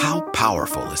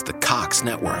powerful is the Cox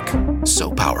network.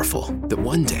 So powerful that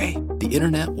one day, the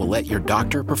internet will let your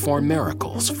doctor perform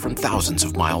miracles from thousands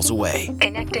of miles away.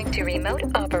 Connecting to remote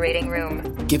operating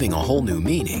room. Giving a whole new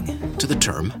meaning to the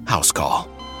term house call.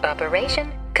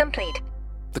 Operation complete.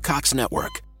 The Cox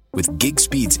network. With gig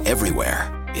speeds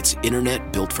everywhere, it's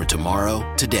internet built for tomorrow,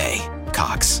 today.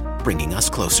 Cox, bringing us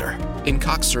closer. In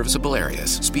Cox serviceable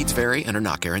areas, speeds vary and are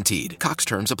not guaranteed. Cox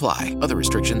terms apply. Other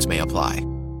restrictions may apply.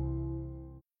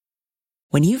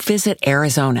 When you visit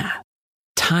Arizona,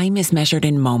 time is measured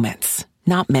in moments,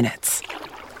 not minutes.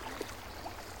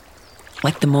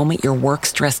 Like the moment your work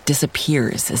stress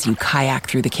disappears as you kayak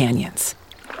through the canyons.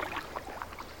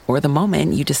 Or the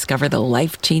moment you discover the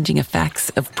life-changing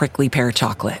effects of prickly pear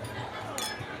chocolate.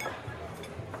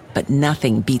 But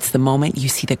nothing beats the moment you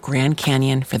see the Grand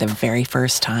Canyon for the very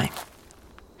first time.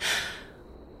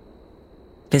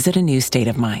 Visit a new state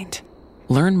of mind.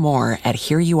 Learn more at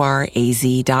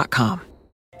hereyouareaz.com.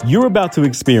 You're about to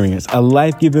experience a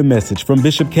life-giving message from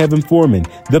Bishop Kevin Foreman,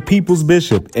 the People's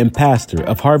Bishop and Pastor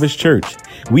of Harvest Church.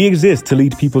 We exist to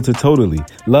lead people to totally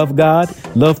love God,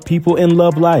 love people, and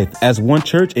love life as one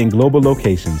church in global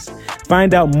locations.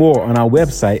 Find out more on our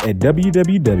website at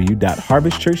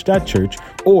www.harvestchurch.church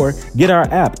or get our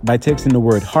app by texting the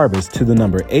word harvest to the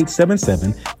number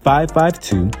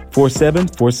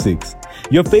 877-552-4746.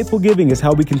 Your faithful giving is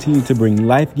how we continue to bring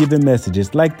life-giving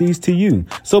messages like these to you.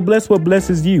 So bless what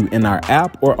blesses you in our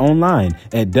app or online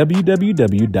at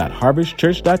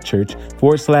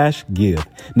www.harvestchurch.church/give.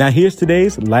 Now here's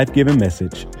today's life-giving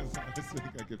message.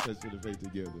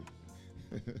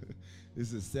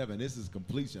 This is 7. This is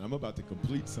completion. I'm about to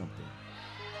complete something.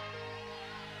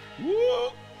 Woo!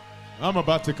 I'm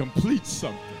about to complete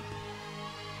something.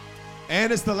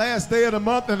 And it's the last day of the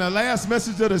month and the last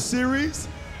message of the series.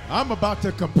 I'm about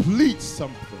to complete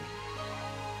something.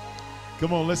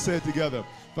 Come on, let's say it together.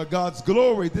 For God's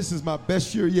glory, this is my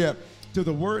best year yet. To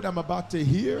the word I'm about to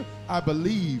hear, I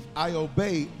believe, I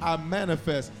obey, I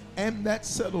manifest, and that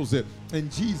settles it. In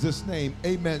Jesus' name,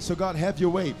 amen. So God, have your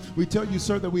way. We tell you,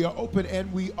 sir, that we are open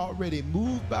and we are ready.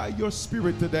 Move by your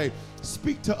spirit today.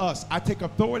 Speak to us. I take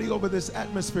authority over this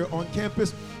atmosphere on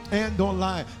campus and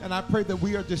online. And I pray that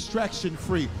we are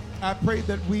distraction-free. I pray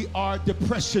that we are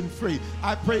depression-free.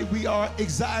 I pray we are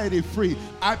anxiety-free.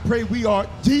 I pray we are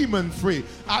demon-free.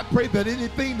 I pray that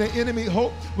anything the enemy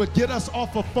hoped would get us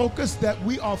off of focus, that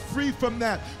we are free from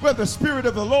that. Where the Spirit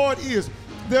of the Lord is,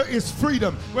 there is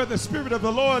freedom. Where the Spirit of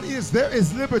the Lord is, there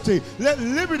is liberty. Let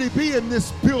liberty be in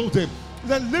this building.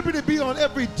 Let liberty be on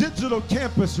every digital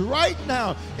campus right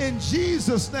now in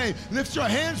Jesus' name. Lift your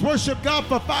hands, worship God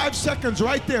for 5 seconds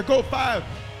right there. Go 5,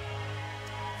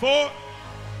 4,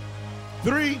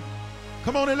 3,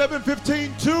 come on, 11,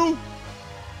 15, 2.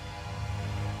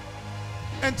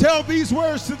 And tell these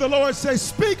words to the Lord. Say,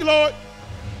 speak, Lord.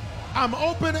 I'm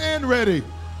open and ready.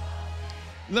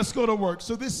 Let's go to work.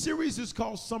 So this series is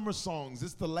called Summer Songs.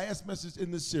 It's the last message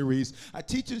in the series. I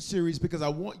teach in series because I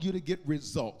want you to get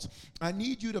results. I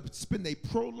need you to spend a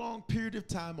prolonged period of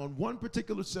time on one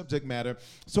particular subject matter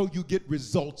so you get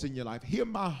results in your life. Hear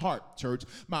my heart, church.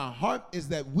 My heart is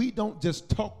that we don't just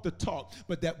talk the talk,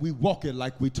 but that we walk it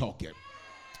like we talk it.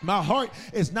 My heart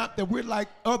is not that we're like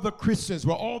other Christians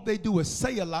where all they do is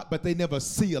say a lot, but they never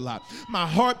see a lot. My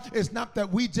heart is not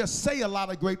that we just say a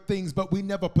lot of great things, but we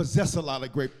never possess a lot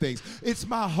of great things. It's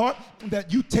my heart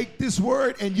that you take this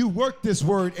word and you work this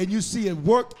word and you see it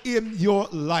work in your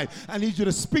life. I need you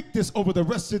to speak this over the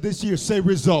rest of this year. Say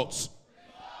results.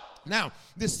 Now,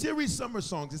 this series, Summer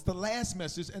Songs, is the last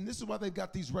message, and this is why they've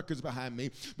got these records behind me,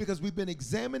 because we've been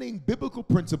examining biblical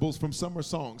principles from Summer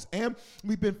Songs, and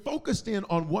we've been focused in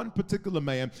on one particular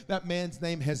man. That man's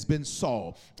name has been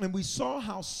Saul, and we saw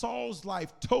how Saul's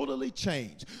life totally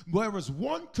changed. There was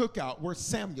one cookout where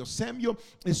Samuel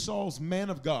is Saul's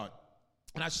man of God.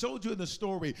 And I showed you in the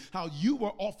story how you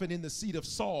were often in the seat of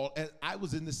Saul and I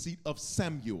was in the seat of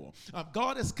Samuel.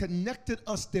 God has connected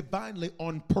us divinely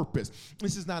on purpose.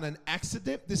 This is not an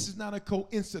accident. This is not a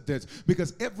coincidence,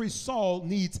 because every Saul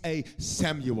needs a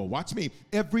Samuel. Watch me.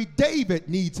 Every David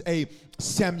needs a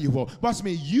Samuel. Watch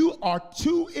me. You are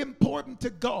too important to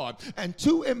God and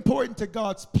too important to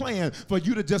God's plan for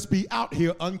you to just be out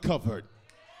here uncovered.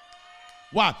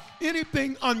 Why?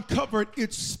 Anything uncovered,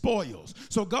 it spoils.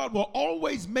 So God will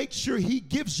always make sure he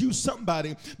gives you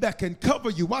somebody that can cover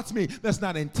you. Watch me. That's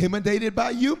not intimidated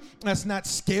by you. That's not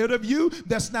scared of you.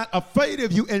 That's not afraid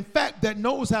of you. In fact, that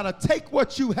knows how to take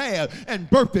what you have and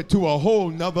birth it to a whole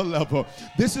nother level.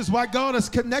 This is why God has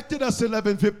connected us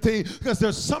 11:15, because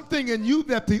there's something in you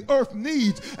that the earth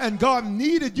needs, and God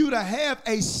needed you to have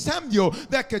a Samuel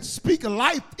that could speak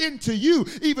life into you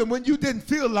even when you didn't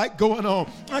feel like going on.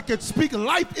 I could speak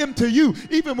life into you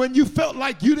even when you felt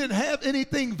like you didn't have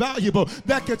anything valuable,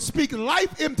 that could speak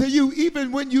life into you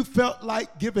even when you felt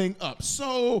like giving up.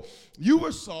 So you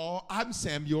were Saul, I'm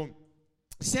Samuel.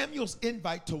 Samuel's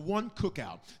invite to one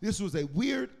cookout. This was a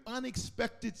weird,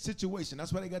 unexpected situation.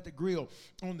 That's why they got the grill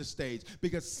on the stage,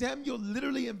 because Samuel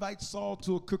literally invites Saul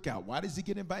to a cookout. Why does he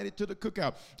get invited to the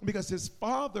cookout? Because his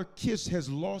father, Kish, has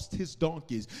lost his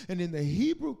donkeys. And in the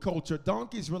Hebrew culture,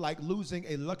 donkeys were like losing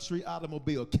a luxury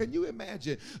automobile. Can you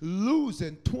imagine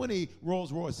losing 20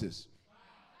 Rolls Royces?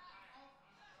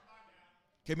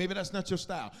 Okay, maybe that's not your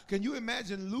style. Can you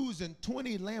imagine losing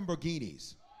 20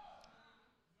 Lamborghinis?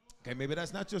 Okay, maybe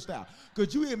that's not your style.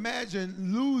 Could you imagine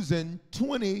losing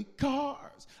 20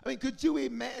 cars? I mean, could you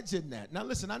imagine that? Now,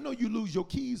 listen, I know you lose your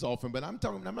keys often, but I'm not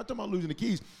talking about losing the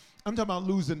keys. I'm talking about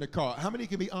losing the car. How many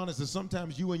can be honest that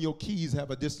sometimes you and your keys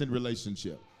have a distant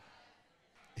relationship?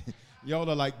 Y'all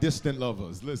are like distant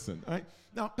lovers. Listen, all right?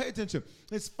 Now, pay attention.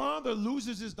 His father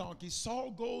loses his donkey.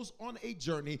 Saul goes on a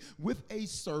journey with a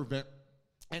servant,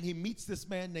 and he meets this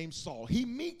man named Saul. He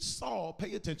meets Saul,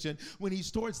 pay attention, when he's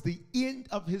towards the end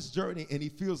of his journey and he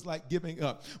feels like giving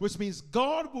up, which means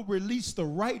God will release the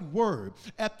right word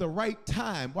at the right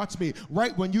time. Watch me,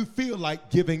 right when you feel like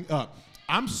giving up.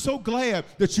 I'm so glad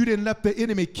that you didn't let the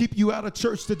enemy keep you out of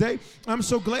church today. I'm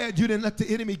so glad you didn't let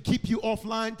the enemy keep you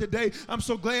offline today. I'm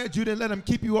so glad you didn't let him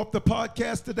keep you off the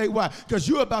podcast today. Why? Because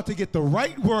you're about to get the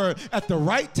right word at the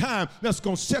right time that's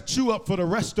going to set you up for the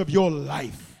rest of your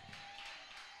life.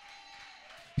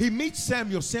 He meets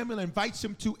Samuel. Samuel invites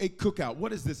him to a cookout.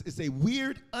 What is this? It's a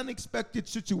weird, unexpected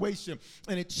situation,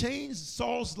 and it changed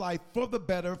Saul's life for the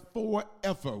better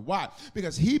forever. Why?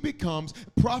 Because he becomes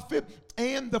prophet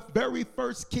and the very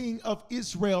first king of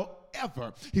Israel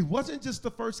ever. He wasn't just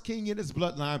the first king in his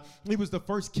bloodline. He was the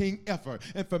first king ever.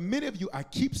 And for many of you, I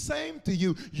keep saying to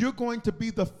you, you're going to be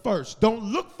the first. Don't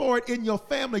look for it in your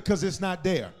family because it's not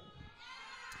there.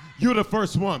 You're the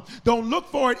first one. Don't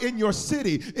look for it in your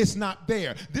city. It's not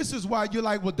there. This is why you're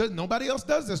like, well, nobody else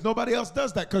does this. Nobody else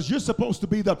does that, because you're supposed to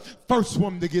be the first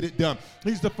one to get it done.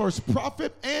 He's the first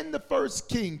prophet and the first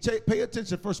king. Pay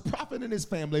attention. First prophet in his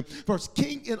family. First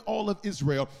king in all of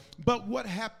Israel. But what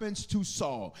happens to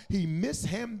Saul? He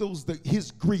mishandles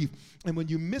his grief. And when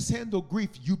you mishandle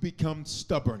grief, you become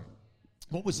stubborn.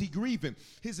 What was he grieving?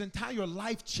 His entire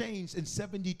life changed in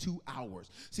 72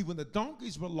 hours. See, when the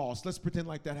donkeys were lost, let's pretend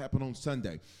like that happened on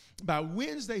Sunday. By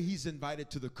Wednesday, he's invited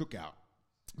to the cookout.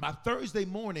 By Thursday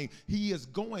morning, he is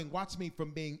going, watch me,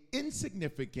 from being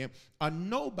insignificant, a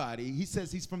nobody. He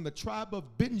says he's from the tribe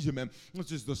of Benjamin,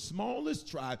 which is the smallest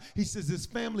tribe. He says his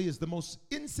family is the most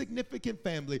insignificant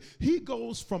family. He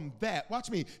goes from that, watch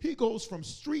me, he goes from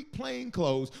street plain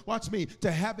clothes, watch me,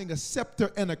 to having a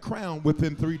scepter and a crown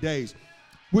within 3 days.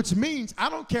 Which means I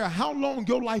don't care how long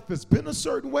your life has been a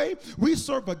certain way, we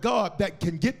serve a God that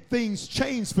can get things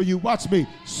changed for you, watch me,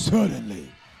 suddenly.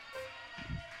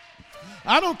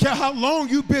 I don't care how long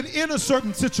you've been in a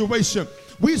certain situation.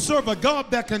 We serve a God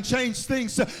that can change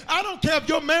things. I don't care if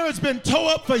your marriage has been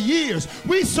tore up for years.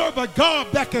 We serve a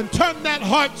God that can turn that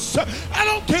heart. I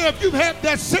don't care if you've had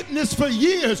that sickness for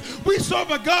years. We serve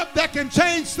a God that can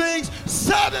change things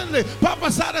suddenly.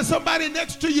 Prophesy to somebody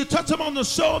next to you, touch them on the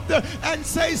shoulder, and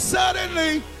say,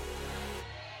 suddenly.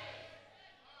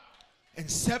 In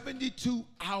 72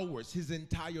 hours, his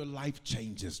entire life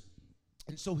changes.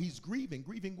 And so he's grieving.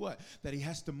 Grieving what? That he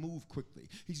has to move quickly.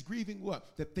 He's grieving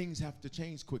what? That things have to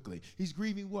change quickly. He's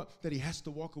grieving what? That he has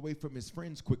to walk away from his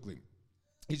friends quickly.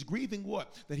 He's grieving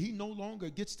what? That he no longer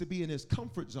gets to be in his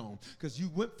comfort zone, because you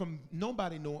went from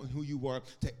nobody knowing who you were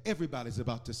to everybody's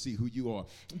about to see who you are.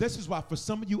 This is why for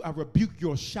some of you, I rebuke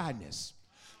your shyness.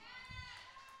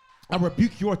 I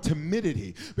rebuke your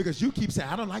timidity, because you keep saying,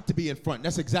 I don't like to be in front.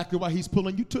 That's exactly why he's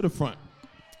pulling you to the front.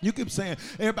 You keep saying,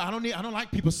 everybody, I don't like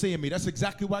people seeing me. That's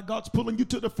exactly why God's pulling you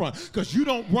to the front, because you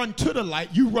don't run to the light,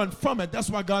 you run from it.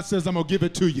 That's why God says, I'm going to give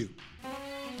it to you.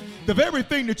 The very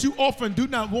thing that you often do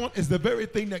not want is the very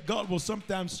thing that God will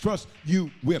sometimes trust you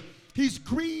with. He's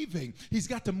grieving. He's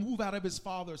got to move out of his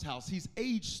father's house. He's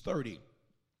age 30.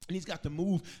 And he's got to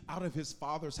move out of his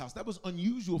father's house. That was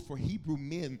unusual for Hebrew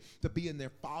men to be in their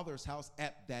father's house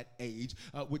at that age,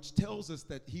 which tells us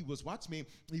that he was, watch me,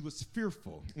 he was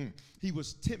fearful. He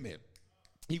was timid.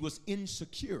 He was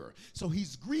insecure. So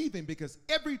he's grieving because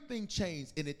everything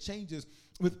changed, and it changes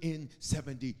within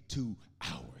 72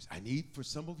 hours. I need for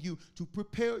some of you to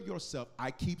prepare yourself.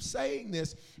 I keep saying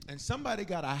this, and somebody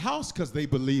got a house because they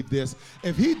believe this.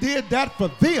 If he did that for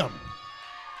them,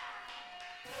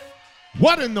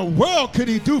 what in the world could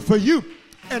he do for you?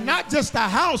 And not just a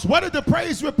house. What did the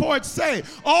praise report say?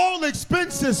 All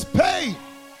expenses paid.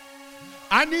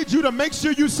 I need you to make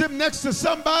sure you sit next to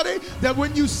somebody that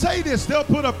when you say this, they'll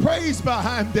put a praise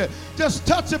behind it. Just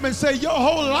touch them and say, your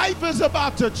whole life is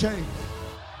about to change.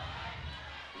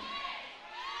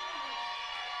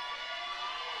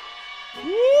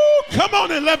 Woo, come on,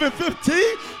 11:15.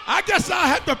 I guess I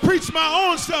have to preach my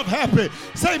own self happy.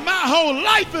 Say, my whole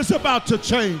life is about to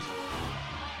change.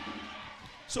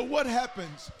 So what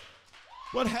happens?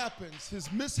 What happens?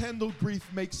 His mishandled grief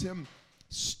makes him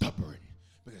stubborn.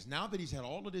 Because now that he's had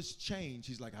all of this change,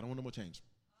 he's like, I don't want no more change.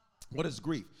 What is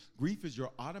grief? Grief is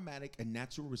your automatic and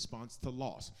natural response to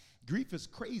loss. Grief is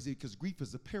crazy because grief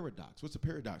is a paradox. What's a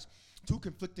paradox? Two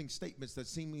conflicting statements that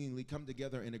seemingly come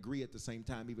together and agree at the same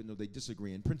time, even though they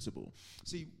disagree in principle.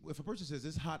 See, if a person says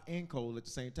it's hot and cold at the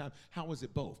same time, how is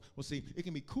it both? Well, see, it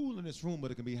can be cool in this room,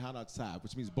 but it can be hot outside,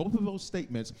 which means both of those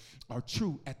statements are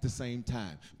true at the same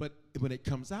time. But when it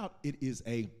comes out, it is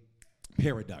a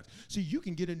paradox. See, you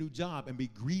can get a new job and be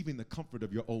grieving the comfort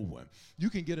of your old one. You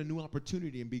can get a new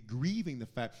opportunity and be grieving the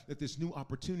fact that this new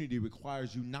opportunity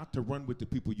requires you not to run with the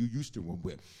people you used to run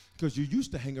with, because you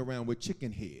used to hang around with chicken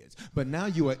heads, but now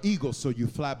you're an eagle, so you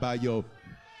fly by your...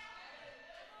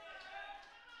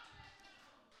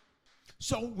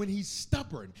 So when he's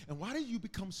stubborn, and why do you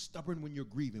become stubborn when you're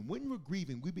grieving? When we're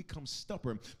grieving, we become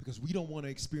stubborn because we don't want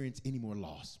to experience any more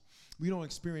loss. We don't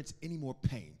experience any more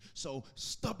pain. So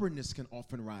stubbornness can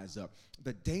often rise up.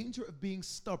 The danger of being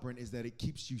stubborn is that it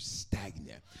keeps you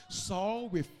stagnant. Saul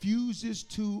refuses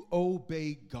to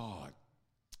obey God.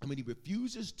 And when he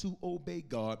refuses to obey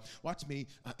God, watch me,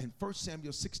 in 1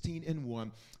 Samuel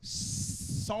 16:1,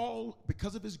 Saul,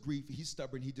 because of his grief, he's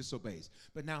stubborn, he disobeys.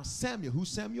 But now Samuel, who's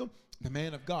Samuel? The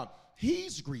man of God.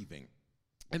 He's grieving.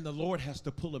 And the Lord has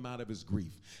to pull him out of his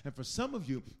grief. And for some of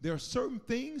you, there are certain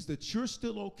things that you're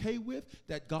still okay with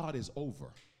that God is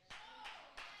over.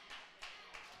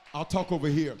 I'll talk over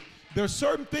here. There are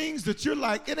certain things that you're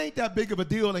like, it ain't that big of a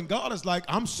deal. And God is like,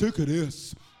 I'm sick of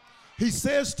this. He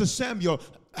says to Samuel,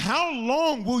 how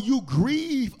long will you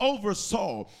grieve over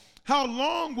Saul? How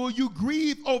long will you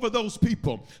grieve over those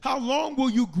people? How long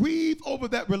will you grieve over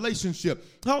that relationship?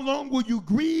 How long will you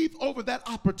grieve over that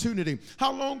opportunity?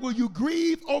 How long will you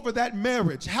grieve over that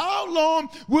marriage? How long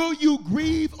will you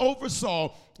grieve over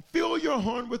Saul? Fill your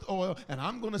horn with oil, and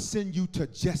I'm going to send you to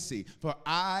Jesse, for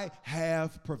I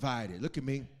have provided. Look at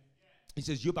me. He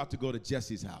says, you're about to go to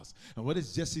Jesse's house. And what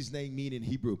does Jesse's name mean in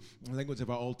Hebrew, in the language of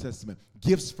our Old Testament?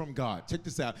 Gifts from God. Check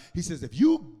this out. He says, if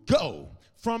you go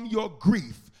from your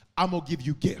grief, I'm going to give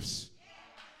you gifts.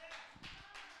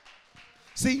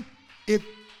 See, if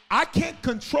I can't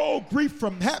control grief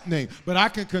from happening, but I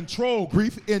can control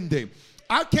grief ending.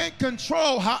 I can't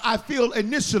control how I feel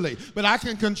initially, but I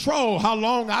can control how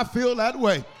long I feel that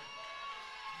way.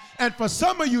 And for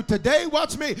some of you today,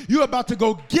 watch me, you're about to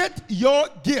go get your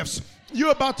gifts.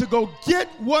 You're about to go get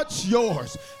what's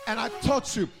yours. And I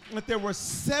taught you that there were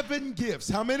 7 gifts.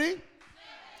 How many?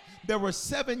 There were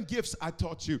 7 gifts I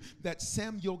taught you that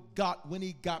Samuel got when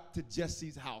he got to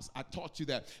Jesse's house. I taught you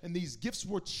that. And these gifts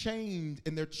were chained,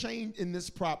 and they're chained in this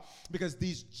prop because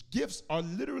these gifts are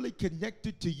literally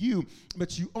connected to you,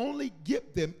 but you only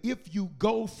get them if you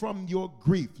go from your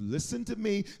grief. Listen to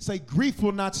me. Say, grief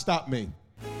will not stop me.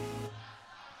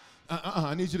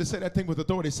 I need you to say that thing with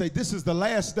authority. Say, this is the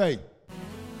last day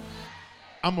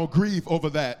I'm going to grieve over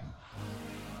that.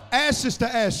 Ashes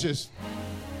to ashes.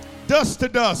 Dust to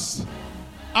dust.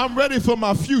 I'm ready for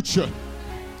my future.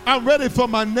 I'm ready for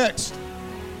my next.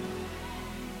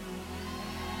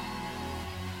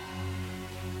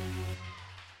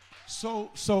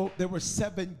 So there were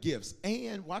 7 gifts.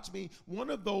 And watch me, one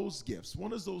of those gifts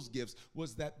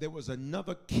was that there was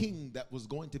another king that was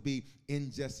going to be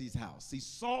in Jesse's house. See,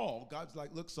 Saul, God's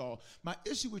like, look, Saul, my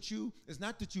issue with you is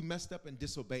not that you messed up and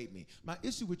disobeyed me. My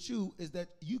issue with you is that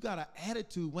you got an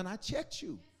attitude when I checked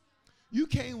you. You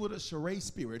came with a charade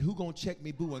spirit. Who gonna check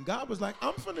me, boo? And God was like,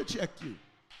 I'm finna check you.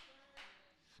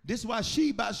 This is why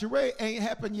she by charade ain't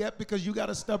happened yet, because you got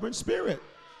a stubborn spirit.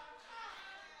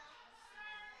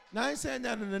 Now, I ain't saying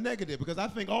that in a negative, because I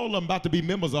think all of them about to be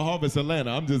members of Harvest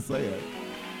Atlanta. I'm just saying.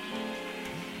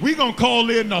 We're going to call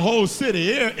in the whole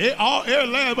city, all air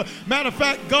land. Matter of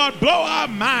fact, God, blow our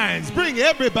minds. Bring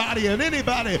everybody and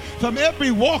anybody from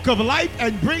every walk of life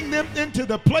and bring them into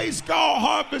the place called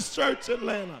Harvest Church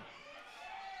Atlanta.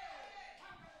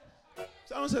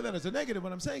 So I don't say that as a negative.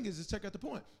 What I'm saying is check out the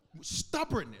point.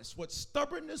 Stubbornness. What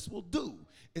stubbornness will do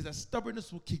is that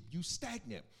stubbornness will keep you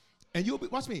stagnant. And you'll be,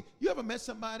 watch me, you ever met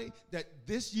somebody that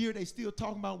this year they still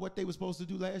talking about what they were supposed to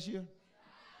do last year?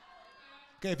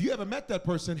 Okay, if you ever met that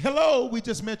person, hello, we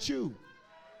just met you.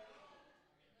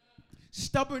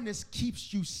 Stubbornness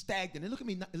keeps you stagnant. And look at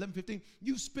me, 11:15.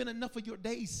 You spend enough of your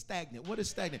days stagnant. What is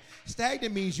stagnant?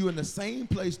 Stagnant means you're in the same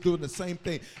place doing the same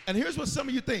thing. And here's what some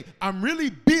of you think. I'm really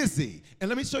busy. And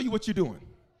let me show you what you're doing.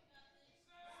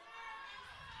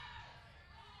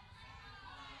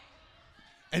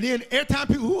 And then every time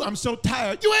people, ooh, I'm so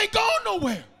tired. You ain't going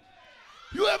nowhere.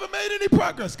 You ever made any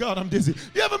progress? God, I'm dizzy.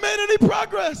 You ever made any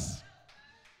progress?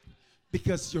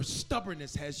 Because your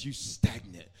stubbornness has you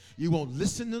stagnant. You won't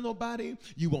listen to nobody.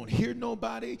 You won't hear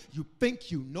nobody. You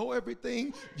think you know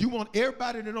everything. You want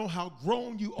everybody to know how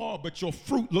grown you are, but your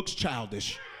fruit looks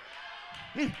childish.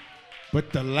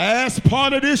 But the last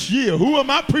part of this year, who am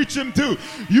I preaching to?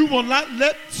 You will not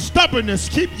let stubbornness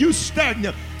keep you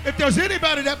stagnant. If there's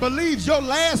anybody that believes your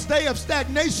last day of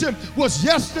stagnation was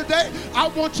yesterday, I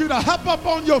want you to hop up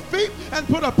on your feet and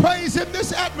put a praise in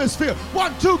this atmosphere.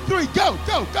 1, 2, 3, go,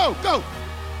 go, go, go.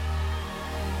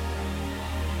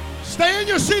 Stay in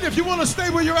your seat if you want to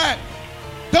stay where you're at.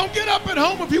 Don't get up at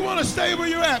home if you want to stay where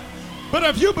you're at. But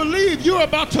if you believe you're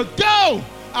about to go,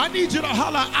 I need you to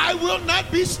holler, I will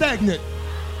not be stagnant.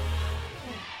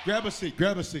 Grab a seat,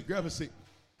 grab a seat, grab a seat.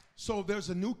 So there's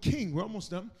a new king. We're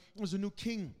almost done. There's a new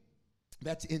king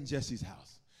that's in Jesse's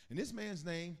house. And this man's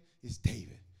name is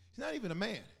David. He's not even a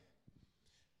man.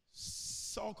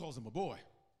 Saul calls him a boy,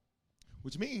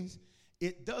 which means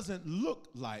it doesn't look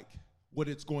like what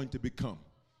it's going to become.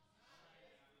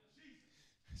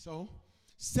 So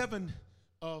 7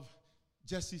 of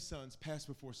Jesse's sons passed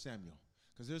before Samuel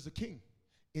because there's a king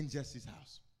in Jesse's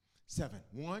house. 7.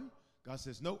 1, God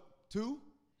says nope. 2,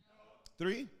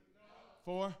 3,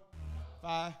 4,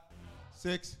 5,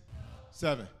 6,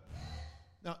 7.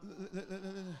 Now,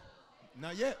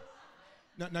 not yet.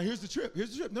 Now here's the trip.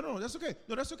 Here's the trip. No, that's okay.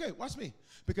 No, that's okay. Watch me.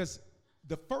 Because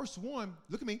the first one,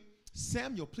 look at me,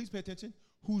 Samuel, please pay attention,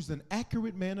 who's an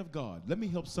accurate man of God. Let me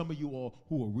help some of you all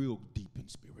who are real deep and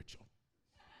spiritual.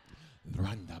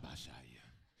 Let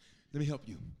me help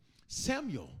you.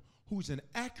 Samuel, who's an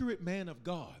accurate man of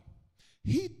God,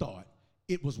 he thought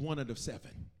it was one of the 7.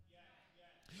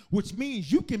 Which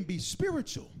means you can be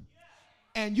spiritual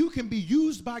and you can be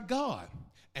used by God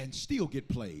and still get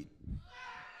played.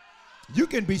 You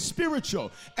can be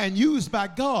spiritual and used by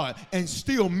God and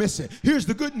still miss it. Here's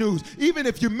the good news. Even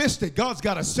if you missed it, God's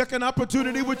got a second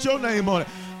opportunity with your name on it.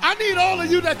 I need all of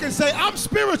you that can say, I'm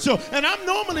spiritual and I'm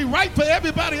normally right for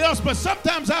everybody else, but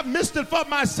sometimes I've missed it for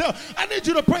myself. I need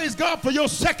you to praise God for your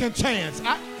second chance.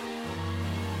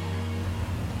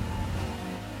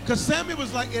 Because Samuel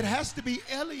was like, it has to be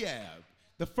Eliab,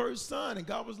 the first son. And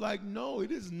God was like, no,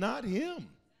 it is not him.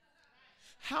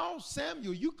 How,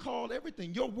 Samuel, you called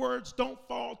everything. Your words don't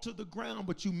fall to the ground,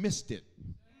 but you missed it.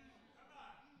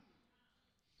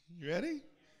 You ready?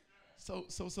 So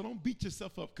don't beat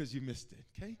yourself up because you missed it,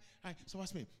 okay? All right, so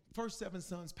watch me. First 7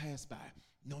 sons passed by.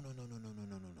 No.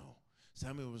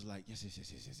 Samuel was like, yes.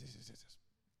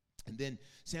 And then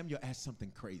Samuel asked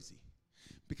something crazy.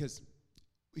 Because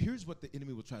here's what the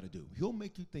enemy will try to do. He'll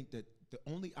make you think that the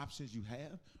only options you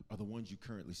have are the ones you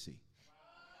currently see.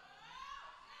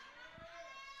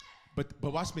 But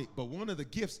watch me. But one of the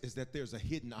gifts is that there's a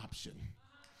hidden option.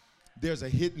 There's a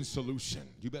hidden solution.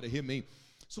 You better hear me.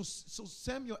 So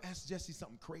Samuel asked Jesse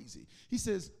something crazy. He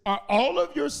says, are all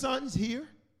of your sons here?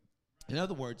 In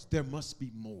other words, there must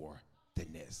be more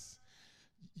than this.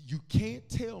 You can't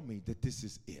tell me that this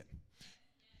is it.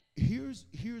 Here's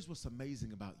what's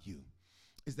amazing about you.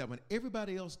 Is that when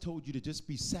everybody else told you to just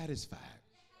be satisfied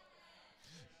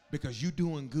because you're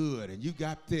doing good and you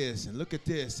got this and look at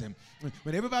this, and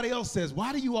when everybody else says,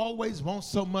 why do you always want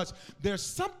so much? There's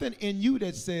something in you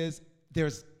that says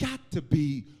there's got to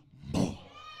be more.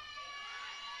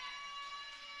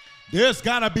 There's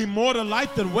got to be more to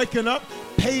life than waking up,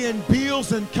 paying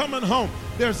bills, and coming home.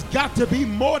 There's got to be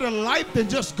more to life than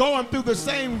just going through the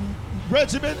same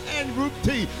regimen and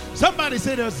routine. Somebody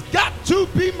say there's got to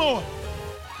be more.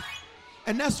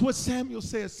 And that's what Samuel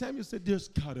said. Samuel said, there's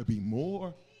got to be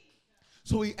more.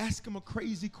 So he asked him a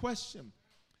crazy question.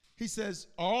 He says,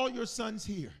 are all your sons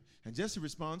here? And Jesse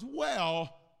responds,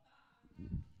 well.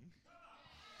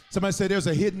 Somebody say, there's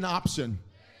a hidden option.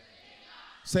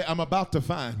 Say, I'm about to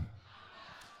find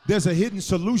There's a hidden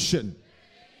solution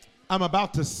I'm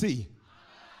about to see.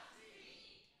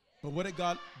 But what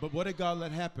did God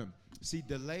let happen? See,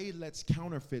 delay lets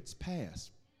counterfeits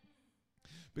pass.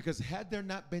 Because had there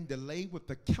not been delay with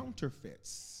the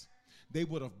counterfeits, they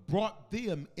would have brought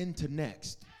them into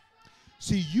next.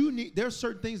 See, there's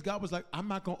certain things God was like, I'm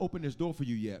not going to open this door for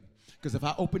you yet. Because if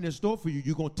I open this door for you,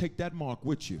 you're going to take that mark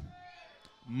with you.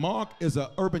 Mark is an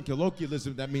urban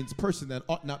colloquialism that means person that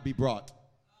ought not be brought.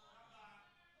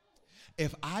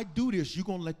 If I do this, you're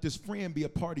going to let this friend be a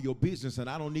part of your business, and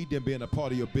I don't need them being a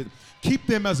part of your business. Keep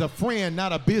them as a friend,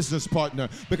 not a business partner,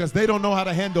 because they don't know how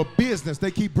to handle business.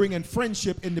 They keep bringing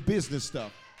friendship into business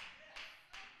stuff.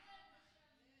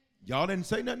 Y'all didn't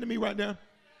say nothing to me right there.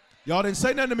 Y'all didn't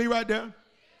say nothing to me right there.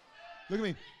 Look at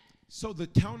me. So the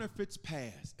counterfeits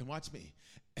pass, and watch me.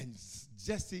 And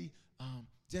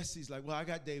Jesse's like, well, I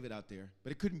got David out there,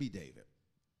 but it couldn't be David.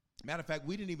 Matter of fact,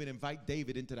 we didn't even invite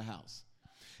David into the house.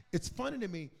 It's funny to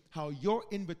me how your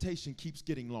invitation keeps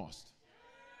getting lost.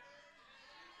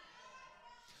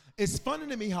 It's funny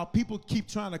to me how people keep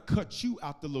trying to cut you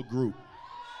out the little group.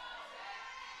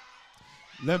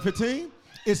 11:15.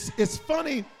 It's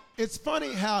funny. It's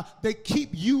funny how they keep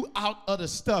you out of the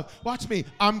stuff. Watch me.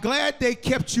 I'm glad they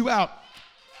kept you out.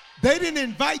 They didn't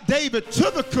invite David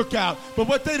to the cookout, but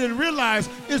what they didn't realize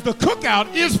is the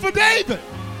cookout is for David.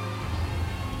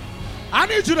 I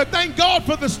need you to thank God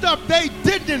for the stuff they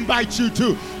didn't invite you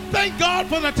to. Thank God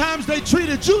for the times they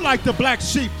treated you like the black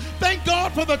sheep. Thank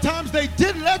God for the times they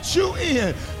didn't let you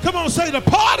in. Come on, say the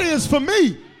party is for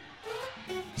me.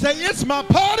 Say it's my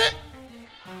party,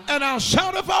 and I'll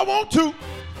shout if I want to.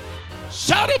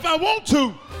 Shout if I want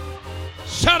to.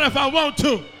 Shout if I want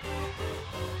to.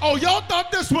 Oh, y'all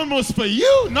thought this one was for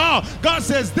you? No, God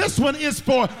says this one is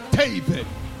for David.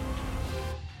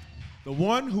 The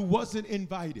one who wasn't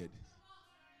invited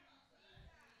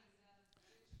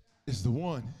is the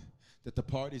one that the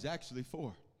party's actually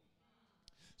for.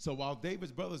 So while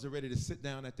David's brothers are ready to sit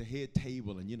down at the head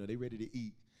table and, they're ready to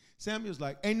eat, Samuel's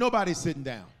like, ain't nobody sitting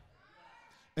down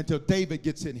until David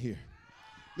gets in here.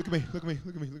 Look at me, look at me,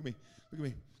 look at me, look at me, look at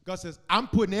me. God says, I'm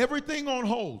putting everything on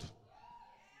hold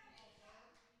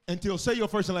until, say your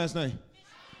first and last name,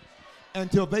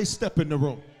 until they step in the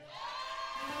room.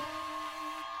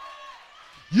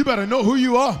 You better know who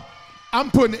you are.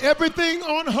 I'm putting everything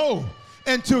on hold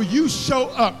until you show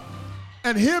up.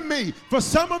 And hear me, for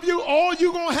some of you, all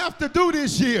you're going to have to do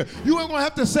this year, you ain't going to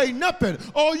have to say nothing.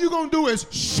 All you're going to do is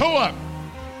show up.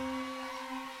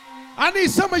 I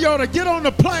need some of y'all to get on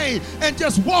the plane and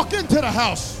just walk into the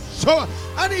house. Show up.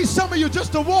 I need some of you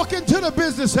just to walk into the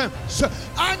business and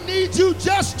I need you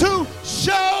just to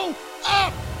show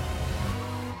up.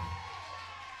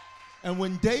 And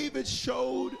when David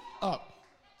showed up,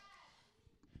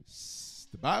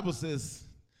 the Bible says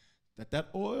that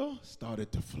oil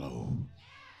started to flow.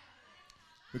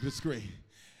 Look at the screen.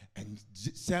 And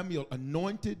Samuel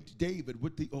anointed David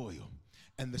with the oil,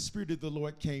 and the Spirit of the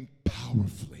Lord came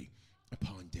powerfully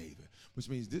upon David, which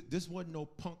means this wasn't no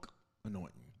punk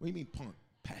anointing. What do you mean punk?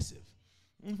 Passive.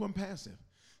 It wasn't passive.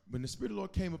 When the Spirit of the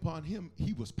Lord came upon him,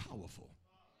 he was powerful.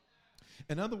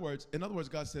 In other words,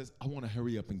 God says, I want to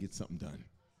hurry up and get something done.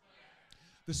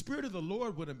 The Spirit of the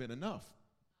Lord would have been enough,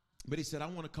 but he said, I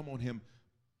want to come on him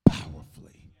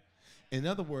powerfully. In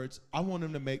other words, I want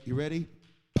him to make, you ready?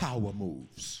 Power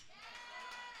moves.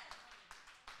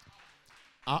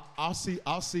 I'll see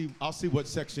what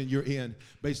section you're in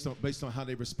based on how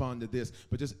they respond to this.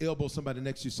 But just elbow somebody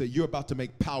next to you, say, you're about to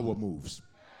make power moves.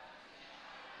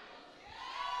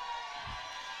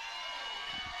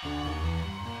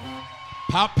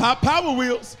 Power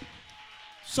wheels.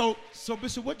 So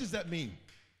Bishop, what does that mean?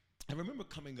 I remember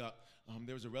coming up,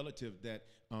 there was a relative that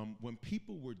when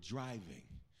people were driving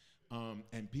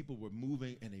and people were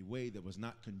moving in a way that was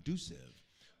not conducive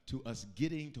to us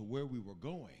getting to where we were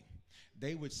going,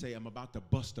 they would say, I'm about to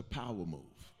bust a power move.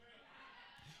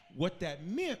 What that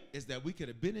meant is that we could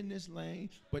have been in this lane,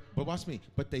 but watch me,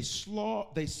 but they saw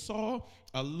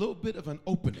a little bit of an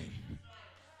opening.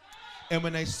 And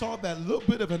when they saw that little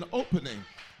bit of an opening,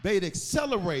 they'd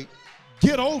accelerate,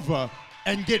 get over,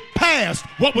 and get past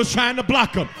what was trying to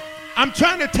block them. I'm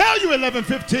trying to tell you,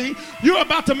 11:15, you're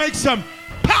about to make some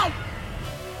power.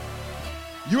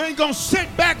 You ain't going to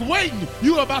sit back waiting.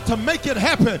 You're about to make it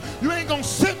happen. You ain't going to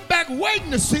sit back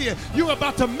waiting to see it. You're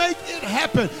about to make it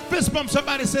happen. Fist bump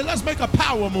somebody, say, let's make a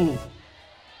power move.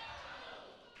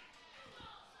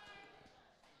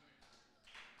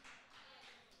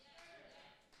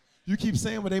 You keep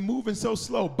saying, well, they moving so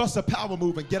slow. Bust a power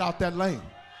move and get out that lane.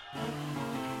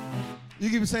 You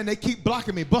keep saying, they keep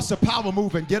blocking me. Bust a power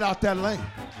move and get out that lane.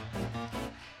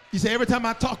 You say, every time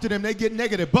I talk to them, they get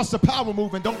negative. Bust a power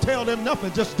move and don't tell them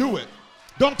nothing, just do it.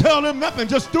 Don't tell them nothing,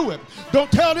 just do it.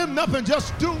 Don't tell them nothing,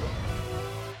 just do it.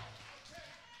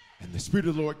 And the Spirit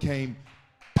of the Lord came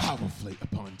powerfully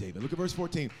upon David. Look at verse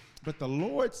 14. But the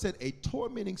Lord sent a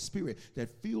tormenting spirit that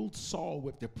filled Saul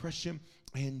with depression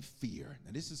and fear.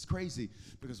 Now this is crazy,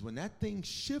 because when that thing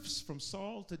shifts from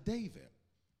Saul to David,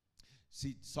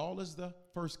 see, Saul is the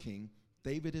first king,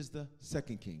 David is the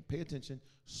second king. Pay attention.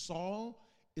 Saul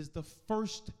is the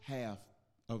first half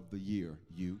of the year,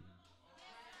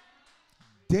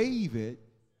 David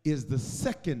is the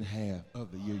second half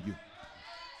of the year,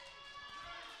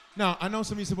 Now, I know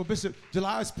some of you say, well, Bishop,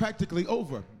 July is practically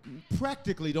over.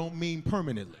 Practically don't mean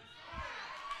permanently.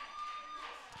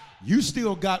 You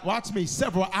still got, watch me,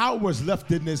 several hours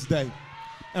left in this day.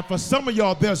 And for some of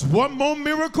y'all, there's one more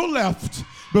miracle left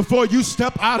before you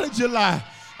step out of July.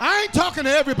 I ain't talking to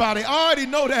everybody. I already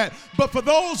know that. But for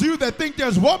those of you that think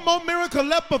there's one more miracle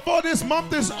left before this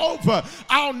month is over,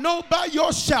 I'll know by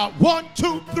your shout. 1,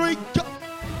 2, 3, go.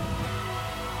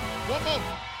 One more.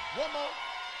 One more.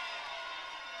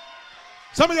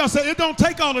 Some of y'all say it don't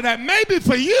take all of that. Maybe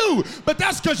for you, but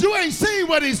that's because you ain't seen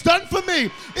what he's done for me.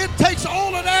 It takes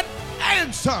all of that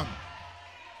and some.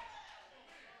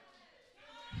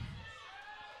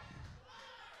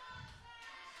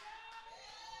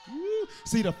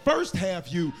 See, the first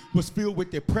half you was filled with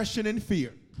depression and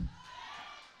fear.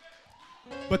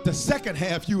 But the second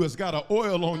half you has got an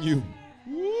oil on you.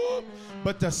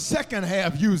 But the second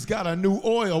half you's got a new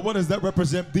oil. What does that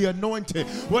represent? The anointing.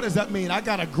 What does that mean? I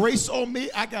got a grace on me.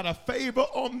 I got a favor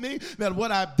on me that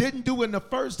what I didn't do in the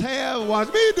first half, watch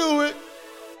me do it.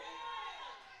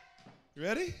 You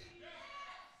ready?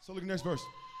 So look at the next verse.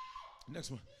 Next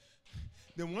one.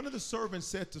 Then one of the servants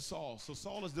said to Saul, so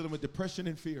Saul is dealing with depression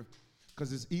and fear because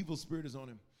his evil spirit is on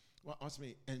him. Well, watch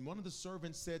me. And one of the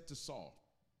servants said to Saul,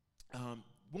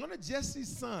 one of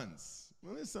Jesse's sons,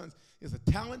 one of his sons is a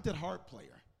talented harp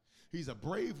player. He's a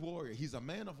brave warrior. He's a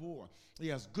man of war. He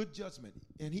has good judgment,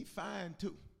 and he fine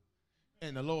too.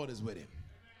 And the Lord is with him.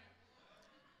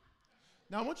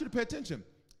 Now, I want you to pay attention.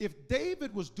 If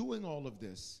David was doing all of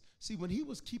this, see, when he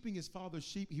was keeping his father's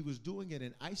sheep, he was doing it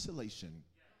in isolation,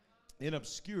 in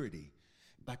obscurity,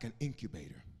 like an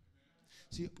incubator.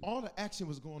 See, all the action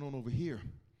was going on over here,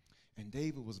 and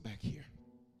David was back here.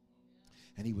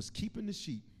 And he was keeping the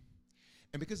sheep.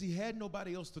 And because he had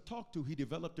nobody else to talk to, he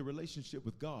developed a relationship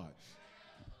with God.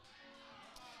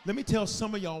 Let me tell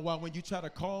some of y'all why when you try to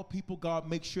call people, God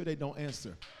makes sure they don't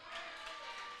answer.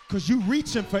 Because you're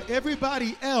reaching for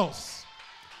everybody else.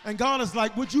 And God is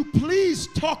like, would you please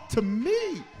talk to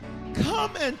me?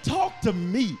 Come and talk to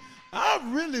me. I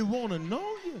really want to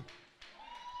know you.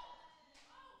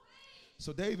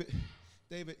 So David,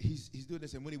 he's doing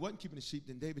this. And when he wasn't keeping the sheep,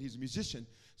 then David, he's a musician.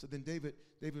 So then David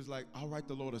was like, I'll write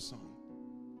the Lord a song.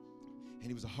 And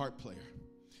he was a harp player.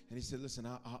 And he said, listen,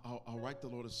 I'll write the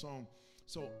Lord a song.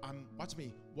 So watch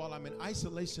me, while I'm in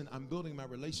isolation, I'm building my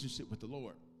relationship with the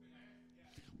Lord.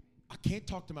 I can't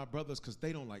talk to my brothers because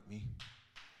they don't like me.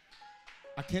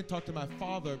 I can't talk to my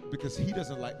father because he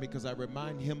doesn't like me, because I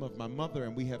remind him of my mother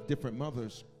and we have different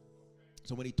mothers.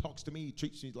 So when he talks to me, he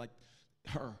treats me like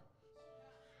her.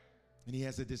 And he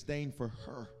has a disdain for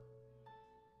her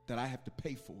that I have to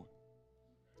pay for.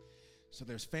 So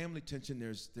there's family tension,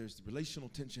 there's relational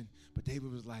tension. But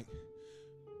David was like,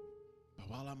 but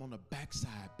while I'm on the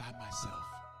backside by myself,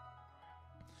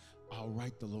 I'll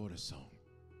write the Lord a song.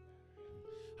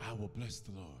 I will bless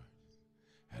the Lord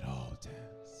at all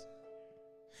times,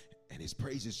 and his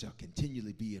praises shall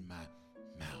continually be in my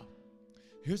mouth.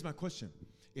 Here's my question.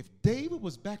 If David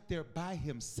was back there by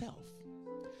himself,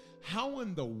 how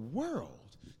in the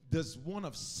world does one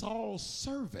of Saul's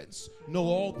servants know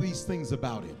all these things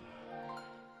about him?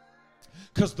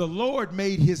 Because the Lord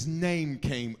made his name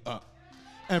came up.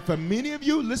 And for many of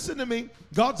you, listen to me,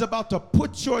 God's about to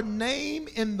put your name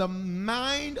in the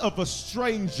mind of a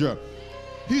stranger.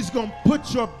 He's going to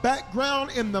put your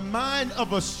background in the mind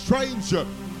of a stranger.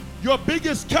 Your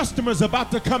biggest customer is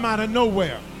about to come out of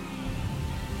nowhere.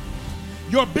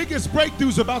 Your biggest breakthrough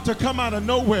is about to come out of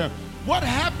nowhere. What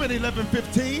happened,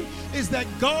 11:15, is that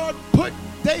God put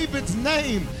David's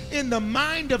name in the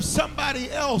mind of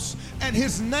somebody else, and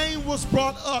his name was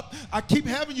brought up. I keep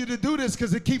having you to do this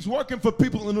because it keeps working for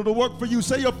people, and it'll work for you.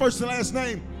 Say your first and last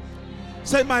name.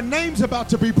 Say, my name's about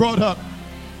to be brought up.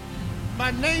 My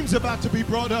name's about to be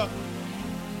brought up.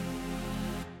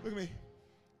 Look at me.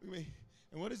 Look at me.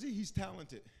 And what is he? He's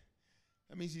talented.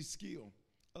 That means he's skilled.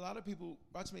 A lot of people,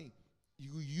 watch me,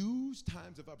 you use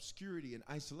times of obscurity and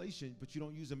isolation, but you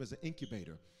don't use them as an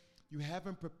incubator. You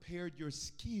haven't prepared your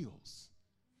skills.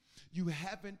 You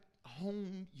haven't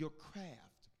hone your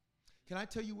craft. Can I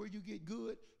tell you where you get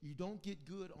good? You don't get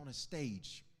good on a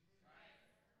stage.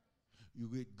 You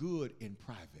get good in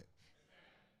private.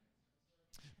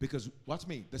 Because, watch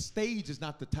me, the stage is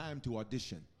not the time to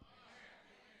audition.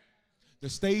 The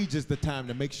stage is the time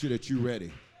to make sure that you're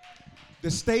ready.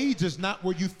 The stage is not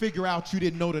where you figure out you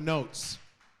didn't know the notes.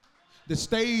 The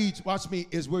stage, watch me,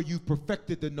 is where you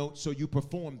perfected the notes, so you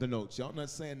performed the notes. Y'all not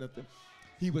saying nothing.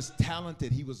 He was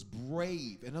talented. He was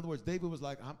brave. In other words, David was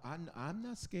like, I'm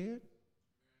not scared.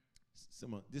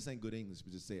 This ain't good English,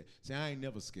 but just say it. Say, I ain't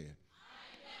never scared.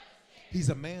 He's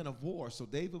a man of war. So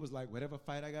David was like, whatever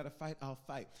fight I got to fight, I'll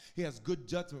fight. He has good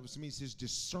judgment, which means his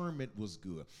discernment was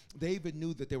good. David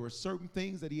knew that there were certain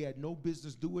things that he had no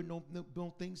business doing,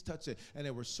 no things touch it. And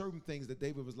there were certain things that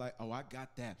David was like, oh, I got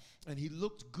that. And he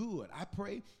looked good. I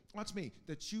pray, watch me,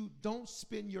 that you don't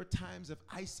spend your times of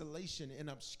isolation and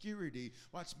obscurity,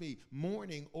 watch me,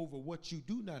 mourning over what you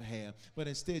do not have, but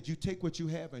instead you take what you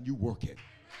have and you work it.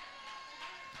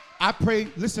 I pray,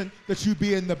 listen, that you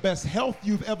be in the best health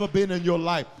you've ever been in your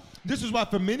life. This is why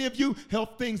for many of you,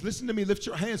 health things, listen to me, lift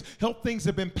your hands. Health things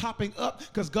have been popping up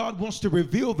because God wants to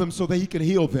reveal them so that he can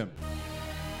heal them.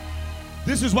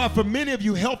 This is why for many of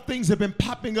you, health things have been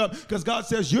popping up because God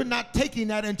says you're not taking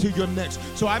that into your next.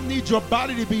 So I need your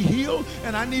body to be healed,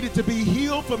 and I need it to be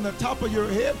healed from the top of your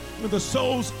head to the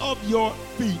soles of your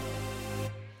feet.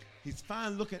 He's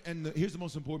fine looking, and here's the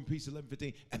most important piece,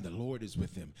 11:15, and the Lord is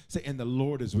with him. Say, and the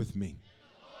Lord is with me.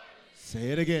 Say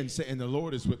it again. Say, and the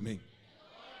Lord is with me.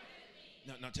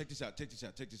 Now, check this out.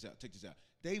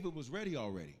 David was ready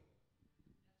already.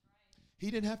 He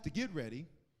didn't have to get ready.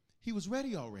 He was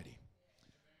ready already.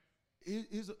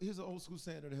 Here's an old school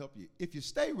saying to help you. If you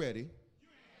stay ready,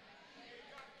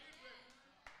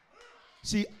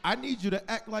 see, I need you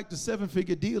to act like the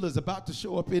 7-figure deal is about to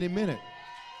show up any minute.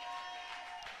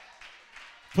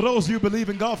 For those of you who believe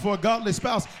in God for a godly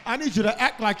spouse, I need you to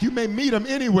act like you may meet him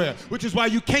anywhere, which is why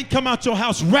you can't come out your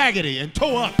house raggedy and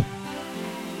tore up.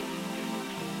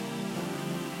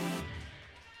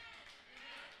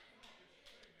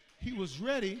 He was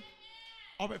ready.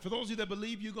 All right, for those of you that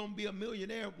believe you're going to be a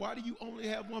millionaire, why do you only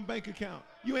have one bank account?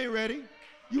 You ain't ready.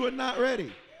 You are not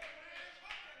ready.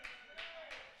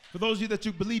 For those of you that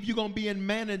you believe you're going to be in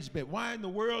management, why in the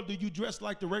world do you dress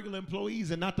like the regular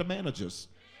employees and not the managers?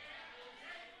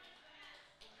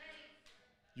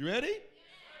 You ready?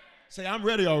 Say, I'm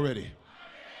ready already.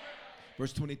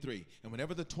 Verse 23, and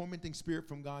whenever the tormenting spirit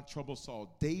from God troubled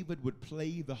Saul, David would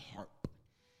play the harp.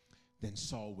 Then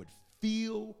Saul would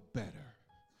feel better.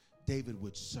 David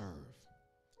would serve.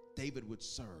 David would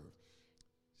serve.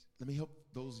 Let me help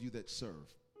those of you that serve.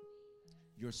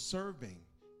 Your serving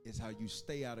is how you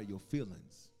stay out of your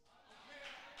feelings.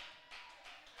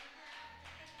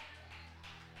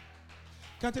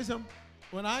 Can I tell you something?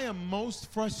 When I am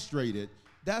most frustrated,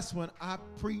 that's when I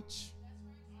preach.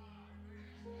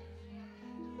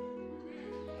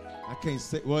 I can't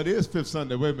say, well, it is Fifth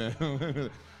Sunday. Wait a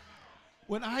minute.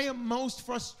 When I am most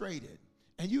frustrated,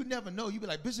 and you never know, you be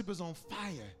like, Bishop is on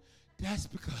fire. That's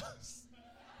because.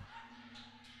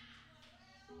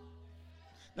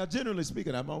 Now, generally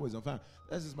speaking, I'm always on fire.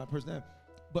 That's just my personality.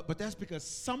 But that's because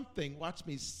something, watch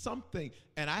me, something,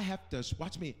 and I have to,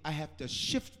 watch me, I have to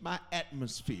shift my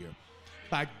atmosphere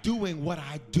by doing what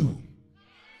I do.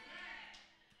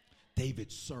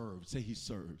 David served. Say he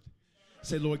served.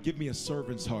 Say, Lord, give me a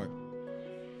servant's heart.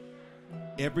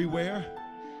 Everywhere,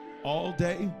 all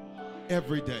day,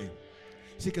 every day.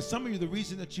 See, because some of you, the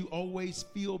reason that you always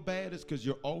feel bad is because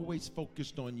you're always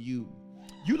focused on you.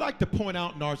 You like to point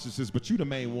out narcissists, but you the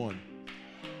main one.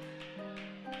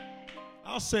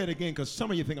 I'll say it again because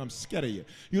some of you think I'm scared of you.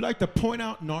 You like to point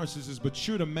out narcissists, but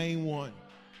you're the main one.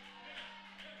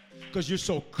 Because you're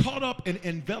so caught up and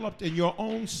enveloped in your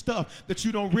own stuff that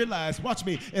you don't realize, watch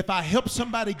me, if I help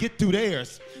somebody get through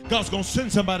theirs, God's going to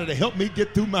send somebody to help me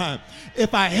get through mine.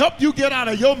 If I help you get out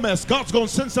of your mess, God's going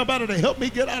to send somebody to help me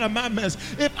get out of my mess.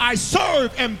 If I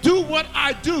serve and do what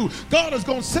I do, God is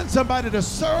going to send somebody to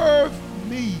serve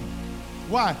me.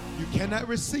 Why? You cannot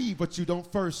receive what you don't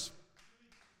first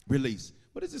release.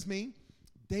 What does this mean?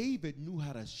 David knew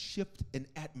how to shift an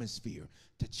atmosphere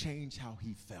to change how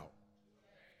he felt.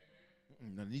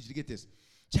 Now, I need you to get this.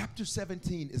 Chapter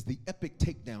 17 is the epic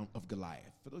takedown of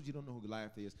Goliath. For those of you who don't know who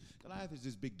Goliath is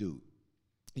this big dude.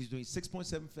 He's doing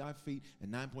 6.75 feet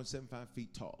and 9.75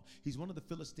 feet tall. He's one of the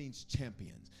Philistines'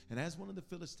 champions. And as one of the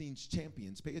Philistines'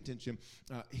 champions, pay attention,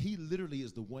 he literally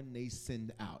is the one they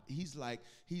send out. He's like,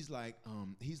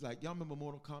 y'all remember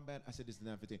Mortal Kombat? I said this in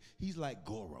 9:15. He's like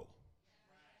Goro.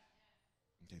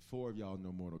 Okay, 4 of y'all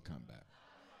know Mortal Kombat.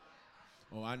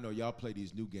 Oh, I know y'all play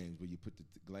these new games where you put the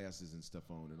glasses and stuff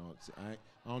on and all. I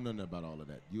don't know nothing about all of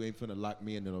that. You ain't finna lock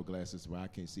me into those glasses where I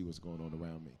can't see what's going on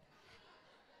around me.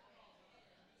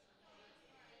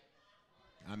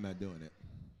 I'm not doing it.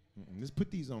 Let's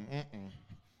put these on.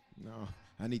 No,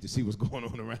 I need to see what's going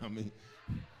on around me.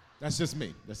 That's just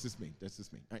me. That's just me. That's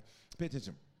just me. All right, pay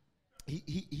attention.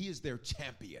 He is their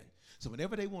champion. So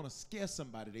whenever they want to scare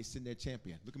somebody, they send their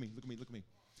champion. Look at me, look at me, look at me.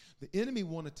 The enemy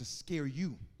wanted to scare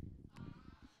you.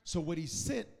 So what he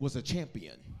sent was a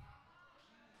champion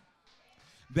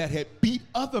that had beat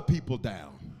other people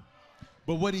down.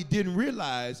 But what he didn't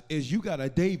realize is you got a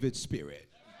David spirit.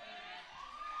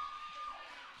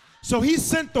 So he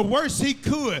sent the worst he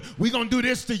could. We're going to do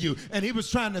this to you. And he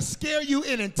was trying to scare you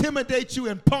and intimidate you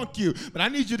and punk you. But I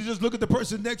need you to just look at the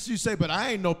person next to you and say, but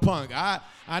I ain't no punk. I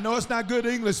know it's not good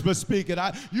English, but speak it.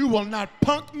 You will not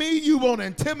punk me. You won't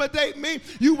intimidate me.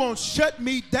 You won't shut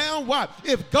me down. Why?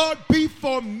 If God be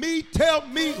for me, tell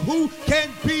me who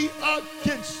can be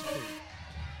against me.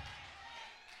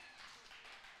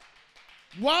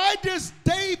 Why does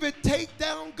David take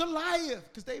down Goliath?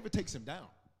 Because David takes him down.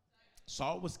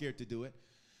 Saul was scared to do it.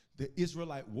 The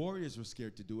Israelite warriors were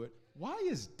scared to do it. Why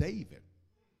is David,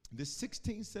 this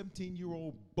 16,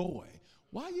 17-year-old boy,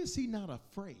 why is he not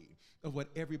afraid of what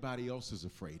everybody else is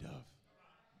afraid of?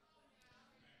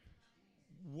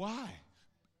 Why?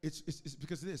 It's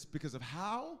because of this, because of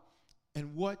how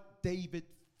and what David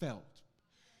felt.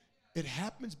 It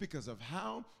happens because of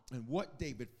how and what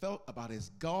David felt about his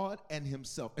God and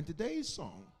himself. And today's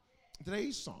song,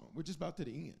 we're just about to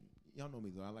the end. Y'all know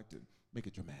me, though. I like to make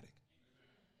it dramatic.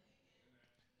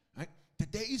 Right?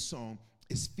 Today's song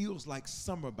is Feels Like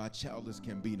Summer by Childish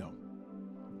Gambino.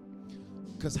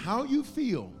 Because how you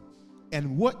feel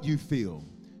and what you feel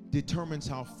determines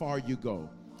how far you go.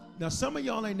 Now, some of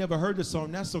y'all ain't never heard the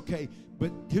song. That's okay.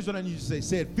 But here's what I need you to say.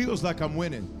 Say, it feels like I'm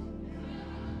winning.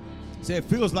 Say, it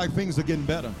feels like things are getting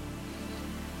better.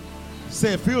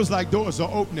 Say, it feels like doors are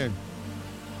opening.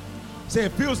 Say,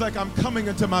 it feels like I'm coming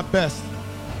into my best.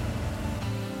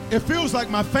 It feels like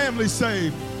my family's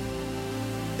saved.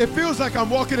 It feels like I'm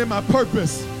walking in my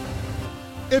purpose.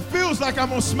 It feels like I'm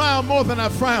going to smile more than I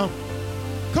frown.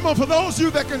 Come on, for those of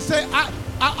you that can say,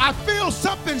 I feel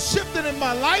something shifting in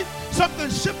my life, something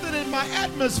shifting in my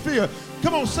atmosphere.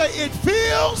 Come on, say, it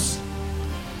feels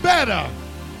better.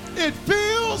 It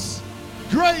feels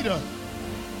greater.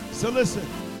 So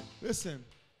listen,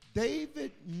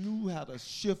 David knew how to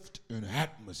shift an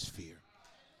atmosphere.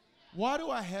 Why do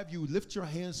I have you lift your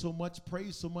hands so much,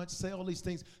 praise so much, say all these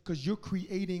things? Because you're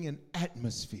creating an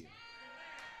atmosphere.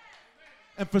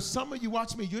 And for some of you,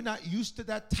 watch me, you're not used to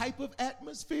that type of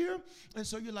atmosphere. And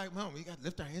so you're like, Mom, we got to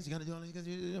lift our hands. You got to do all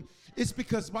that. It's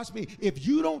because, watch me, if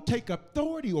you don't take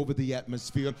authority over the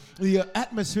atmosphere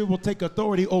will take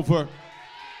authority over.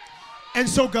 And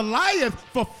so Goliath,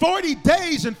 for 40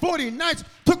 days and 40 nights,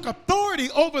 took authority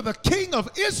over the king of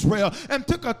Israel and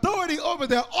took authority over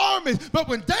their armies. But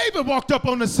when David walked up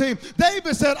on the scene,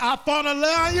 David said, I fought a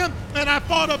lion and I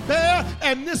fought a bear,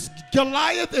 and this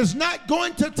Goliath is not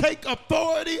going to take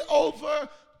authority over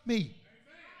me.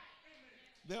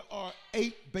 There are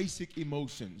 8 basic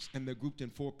emotions, and they're grouped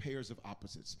in 4 pairs of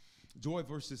opposites. Joy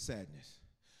versus sadness,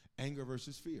 anger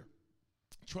versus fear,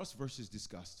 trust versus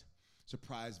disgust,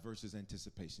 surprise versus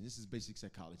anticipation. This is basic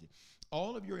psychology.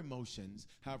 All of your emotions,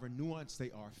 however nuanced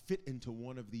they are, fit into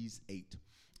one of these 8.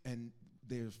 And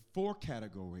there's 4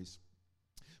 categories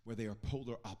where they are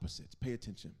polar opposites. Pay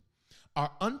attention.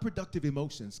 Our unproductive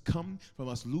emotions come from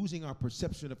us losing our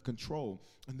perception of control,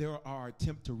 and they're our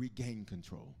attempt to regain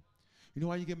control. You know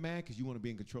why you get mad? Because you want to be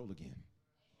in control again.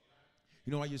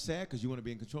 You know why you're sad? Because you want to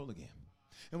be in control again.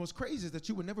 And what's crazy is that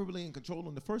you were never really in control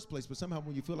in the first place, but somehow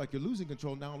when you feel like you're losing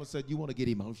control, now all of a sudden you want to get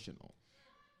emotional.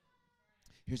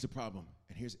 Here's the problem,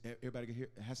 and here's everybody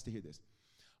has to hear this.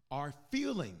 Our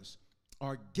feelings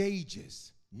are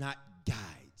gauges, not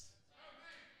guides.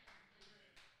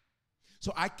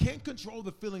 So I can't control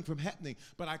the feeling from happening,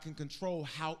 but I can control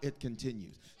how it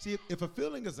continues. See, if a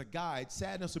feeling is a guide,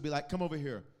 sadness will be like, come over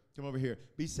here,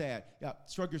 be sad. Yeah,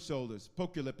 shrug your shoulders,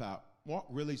 poke your lip out, walk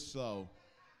really slow.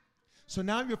 So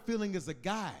now your feeling is a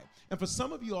guide. And for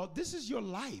some of you all, this is your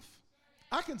life.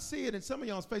 I can see it in some of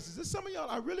y'all's faces. There's some of y'all,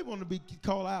 I really want to be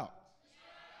called out.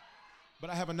 But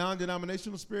I have a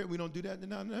non-denominational spirit. We don't do that in the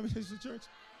non-denominational church.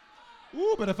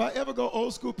 Ooh, but if I ever go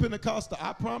old school Pentecostal,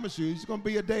 I promise you, it's going to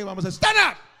be a day where I'm going to say, stand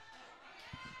up!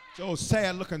 Your old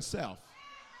sad-looking self.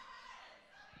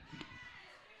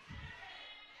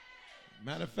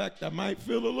 Matter of fact, I might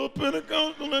feel a little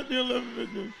Pentecostal at the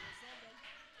 11th.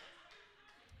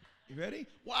 You ready?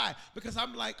 Why? Because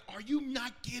I'm like, are you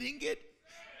not getting it?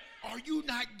 Are you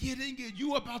not getting it?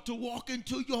 You about to walk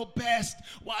into your best.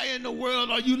 Why in the world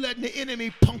are you letting the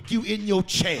enemy punk you in your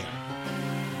chair?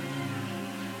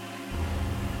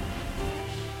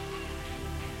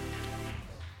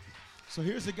 So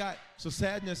here's a guy. So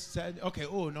sadness. Okay,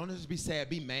 don't just be sad.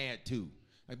 Be mad too.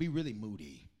 Like be really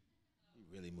moody. Be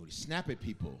really moody. Snap at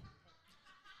people.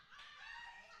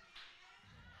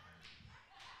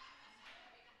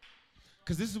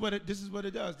 Because this is what it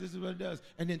does. This is what it does.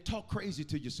 And then talk crazy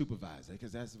to your supervisor.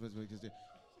 Because that's what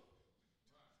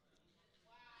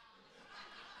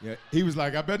yeah, he was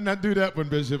like, I better not do that one,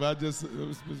 Bishop. I was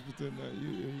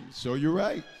pretending. Sure, you're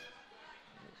right.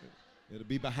 It'll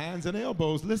be behinds and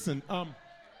elbows. Listen,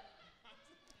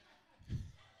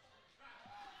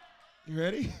 you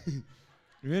ready?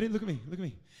 You ready? Look at me. Look at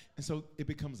me. And so it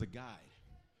becomes a guide.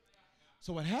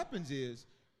 So what happens is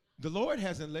the Lord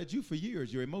hasn't led you for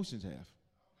years. Your emotions have.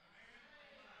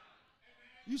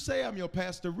 You say I'm your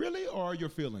pastor, really, or your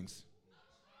feelings?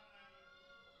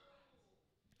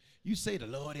 You say the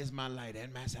Lord is my light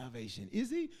and my salvation.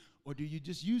 Is he? Or do you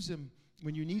just use him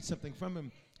when you need something from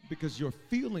him because your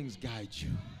feelings guide you?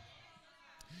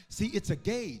 See, it's a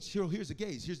gauge. Here's a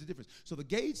gauge. Here's the difference. So the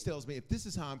gauge tells me if this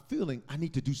is how I'm feeling, I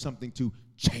need to do something to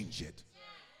change it.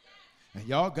 And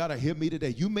y'all got to hear me today.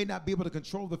 You may not be able to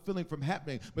control the feeling from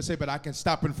happening, but I can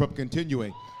stop it from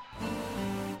continuing.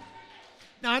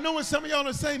 Now, I know when some of y'all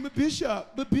are saying, but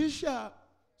Bishop.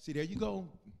 See, there you go.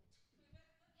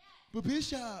 But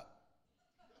Bishop.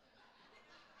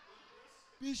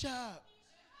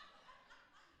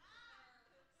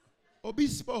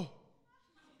 Obispo.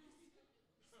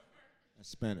 That's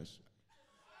Spanish.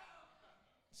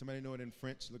 Somebody know it in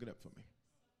French? Look it up for me.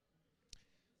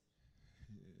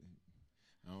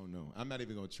 I don't know. I'm not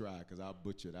even going to try because I'll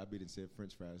butcher it. I'll be and say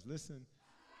French fries. Listen.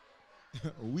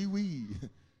 Oui.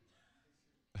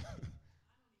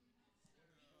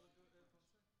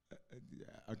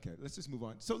 Okay, let's just move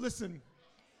on. So listen.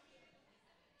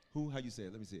 How you say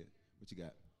it? Let me see it. What you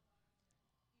got?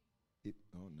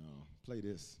 Oh, no. Play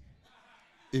this.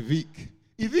 Evique.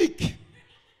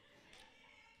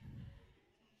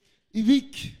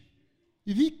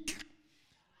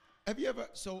 Have you ever,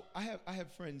 so I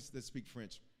have friends that speak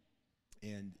French,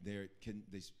 and they're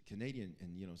Canadian,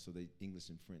 and so they English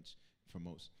and French for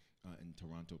most in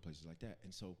Toronto, places like that.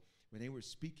 And so when they were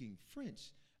speaking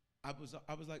French, I was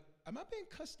like, am I being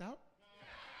cussed out?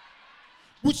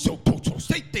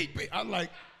 I'm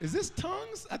like, is this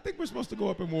tongues? I think we're supposed to go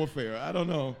up in warfare. I don't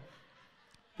know.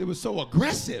 It was so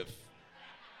aggressive.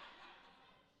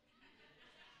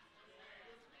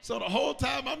 So the whole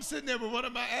time I'm sitting there with one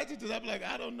of my adjutants, I'm like,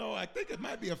 I don't know. I think it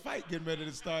might be a fight getting ready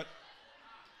to start.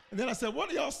 And then I said,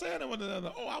 what are y'all saying to one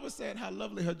another? Oh, I was saying how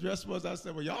lovely her dress was. I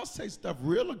said, well, y'all say stuff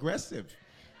real aggressive.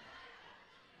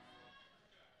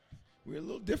 We're a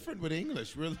little different with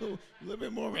English. We're a little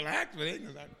bit more relaxed with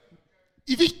English.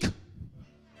 Evique.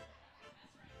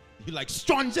 You like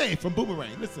Strange from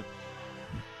Boomerang. Listen.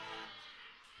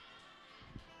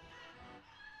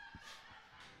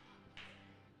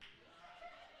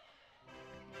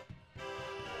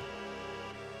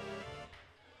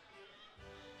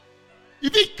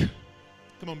 Evique.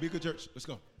 Come on, be a good church. Let's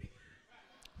go.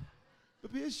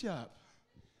 But Bishop,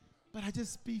 but I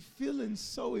just be feeling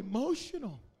so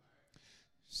emotional.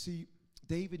 See,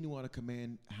 David knew how to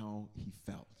command how he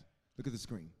felt. Look at the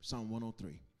screen. Psalm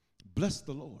 103. Bless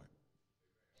the Lord,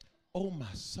 oh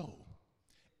my soul,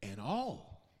 and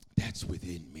all that's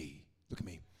within me. Look at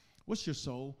me. What's your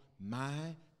soul?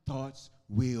 My thoughts,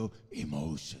 will,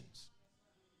 emotions,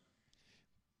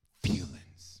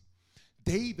 feelings.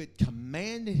 David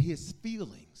commanded his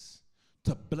feelings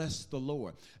to bless the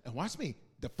Lord. And watch me.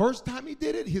 The first time he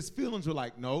did it, his feelings were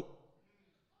like, nope.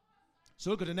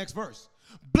 So look at the next verse.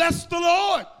 Bless the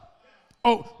Lord.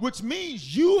 Oh, which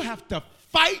means you have to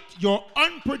fight your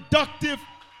unproductive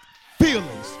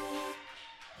feelings.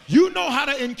 You know how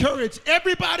to encourage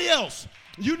everybody else.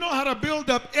 You know how to build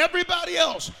up everybody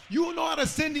else. You know how to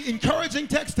send the encouraging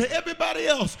text to everybody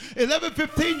else.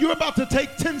 11:15, you're about to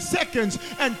take 10 seconds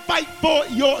and fight for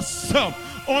yourself.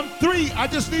 On 3, I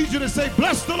just need you to say,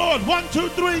 bless the Lord. 1, 2,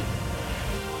 3.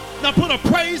 Now put a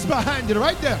praise behind it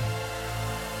right there.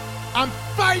 I'm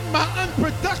fighting my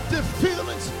unproductive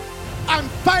feelings. I'm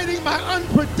fighting my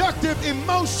unproductive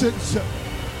emotions.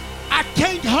 I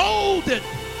can't hold it.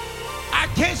 I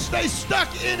can't stay stuck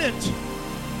in it.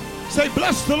 Say,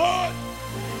 bless the Lord,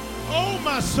 oh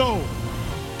my soul,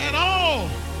 and all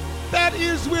that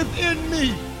is within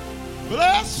me.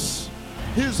 Bless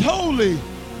his holy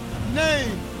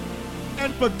name,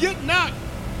 and forget not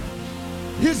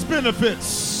his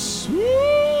benefits.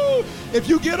 Woo! If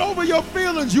you get over your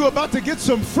feelings, you're about to get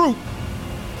some fruit.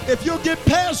 If you'll get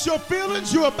past your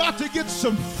feelings, you're about to get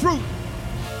some fruit.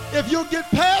 If you'll get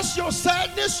past your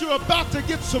sadness, you're about to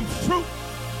get some fruit.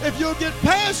 If you'll get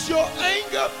past your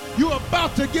anger, you're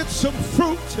about to get some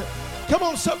fruit. Come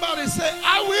on, somebody say,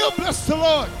 I will bless the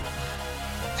Lord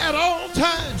at all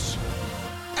times,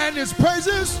 and his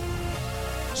praises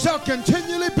shall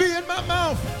continually be in my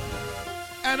mouth.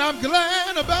 And I'm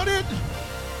glad about it.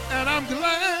 And I'm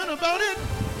glad about it.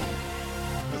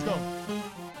 Let's go.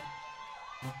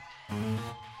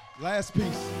 Last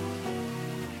piece.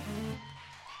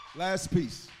 Last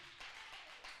piece.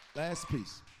 Last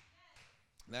piece.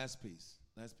 Last piece.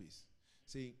 Last piece.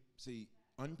 See,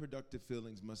 unproductive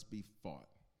feelings must be fought.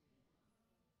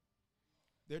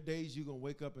 There are days you're going to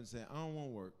wake up and say, I don't want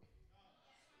to work.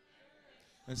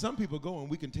 And some people go and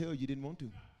we can tell you didn't want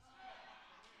to.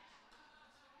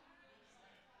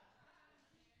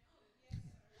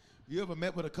 You ever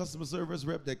met with a customer service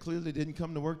rep that clearly didn't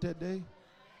come to work that day?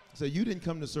 So you didn't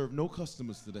come to serve no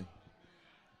customers today.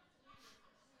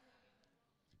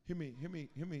 Hear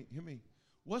me.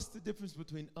 What's the difference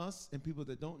between us and people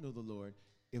that don't know the Lord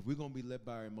if we're going to be led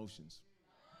by our emotions?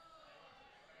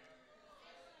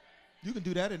 You can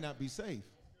do that and not be safe.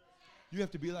 You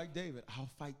have to be like David. I'll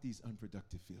fight these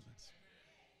unproductive feelings.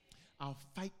 I'll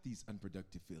fight these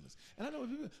unproductive feelings. And I know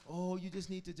people, oh, you just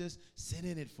need to just sit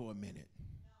in it for a minute.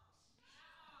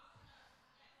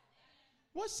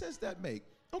 What sense that make?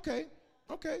 Okay,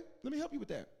 let me help you with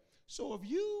that. So if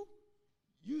you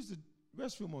use the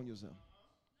restroom on yourself,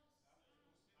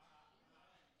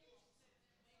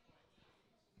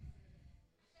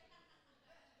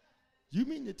 you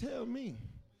mean to tell me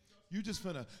you just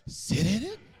finna sit in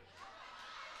it?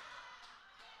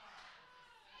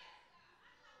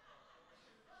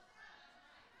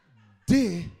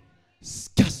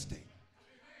 Disgusting.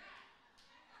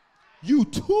 You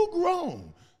too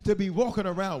grown to be walking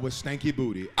around with stanky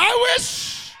booty. I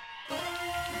wish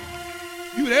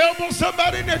you'd elbow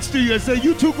somebody next to you and say,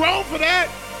 you too grown for that.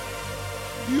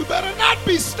 You better not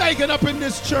be stanking up in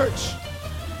this church.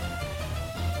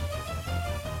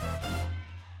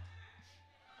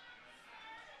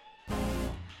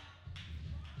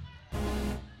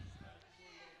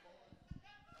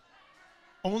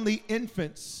 Only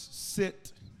infants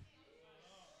sit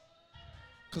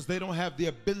because they don't have the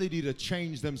ability to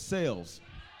change themselves.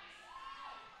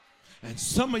 And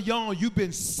some of y'all, you've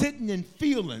been sitting in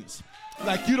feelings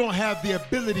like you don't have the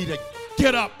ability to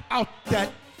get up out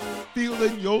that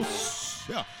feeling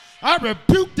yourself. I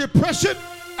rebuke depression.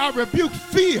 I rebuke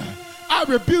fear. I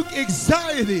rebuke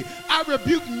anxiety. I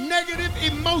rebuke negative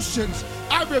emotions.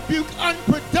 I rebuke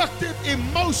unproductive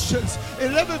emotions.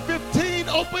 11:15,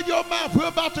 open your mouth. We're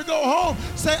about to go home.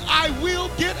 Say, I will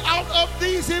get out of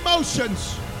these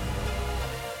emotions.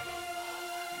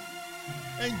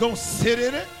 Ain't gonna sit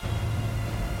in it.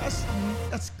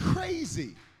 That's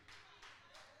crazy.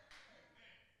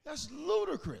 That's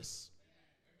ludicrous.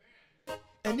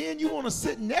 And then you want to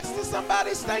sit next to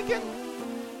somebody stinking?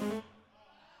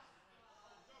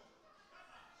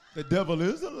 The devil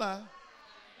is a lie.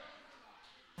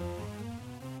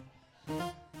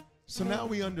 So now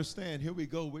we understand. Here we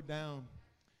go. We're down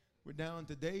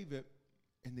to David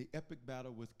in the epic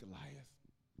battle with Goliath.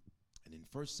 And in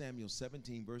 1 Samuel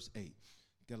 17, verse 8,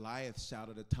 Goliath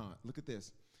shouted a taunt. Look at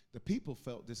this. The people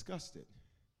felt disgusted.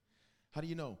 How do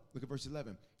you know? Look at verse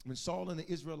 11. When Saul and the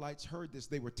Israelites heard this,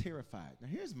 they were terrified. Now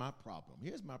here's my problem.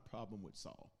 Here's my problem with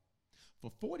Saul.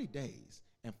 For 40 days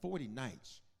and 40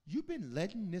 nights, you've been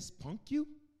letting this punk you?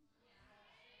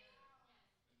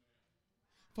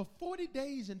 For 40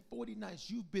 days and 40 nights,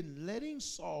 you've been letting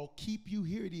Saul keep you,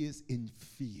 here it is, in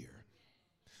fear.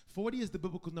 40 is the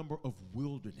biblical number of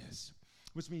wilderness,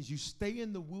 which means you stay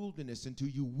in the wilderness until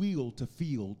you will to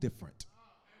feel different.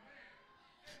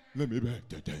 Let me back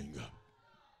that thing up.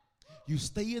 You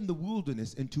stay in the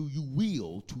wilderness until you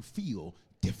will to feel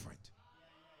different.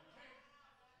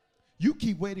 You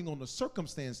keep waiting on the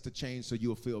circumstance to change so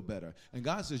you'll feel better. And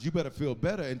God says you better feel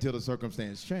better until the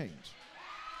circumstance change.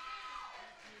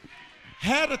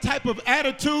 Had a type of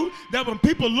attitude that when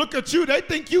people look at you, they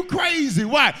think you crazy.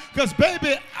 Why? Because,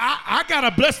 baby, I got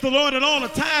a bless the Lord and all the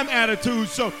time attitude.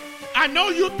 So I know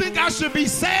you think I should be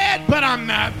sad, but I'm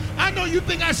not. I know you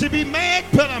think I should be mad,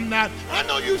 but I'm not. I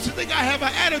know you should think I have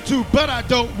an attitude, but I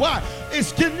don't. Why?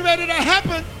 It's getting ready to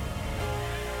happen.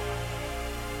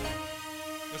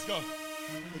 Let's go.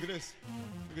 Look at this.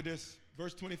 Look at this.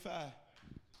 Verse 25.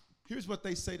 Here's what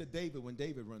they say to David when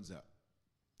David runs up.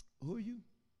 Who are you?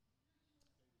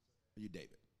 Are you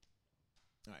David?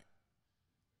 All right.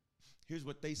 Here's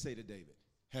what they say to David.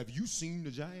 Have you seen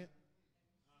the giant?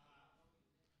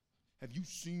 Have you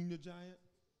seen the giant?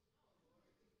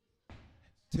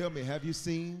 Tell me, have you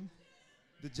seen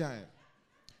the giant?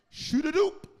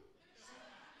 Shoot-a-doop.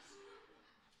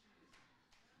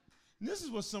 This is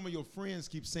what some of your friends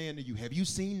keep saying to you. Have you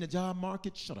seen the job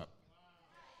market? Shut up.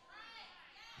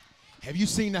 Have you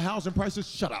seen the housing prices?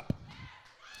 Shut up.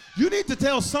 You need to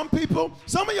tell some people,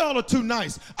 some of y'all are too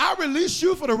nice. I release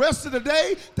you for the rest of the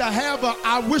day to have a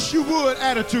I wish you would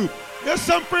attitude. There's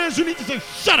some friends you need to say,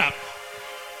 shut up.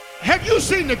 Have you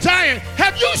seen the giant?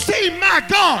 Have you seen my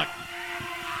God?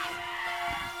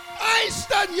 I ain't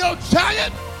studying your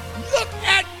giant. Look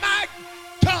at my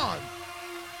God.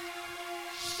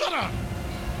 Shut up.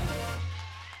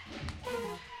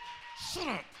 Shut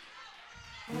up.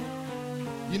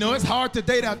 You know, it's hard to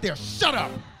date out there. Shut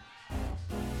up.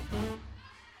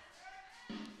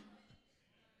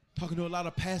 Talking to a lot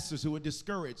of pastors who are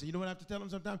discouraged. And you know what I have to tell them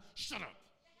sometimes? Shut up.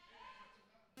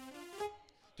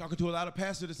 Talking to a lot of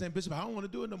pastors that saying, Bishop, I don't want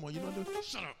to do it no more. You know what I'm doing?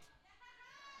 Shut up.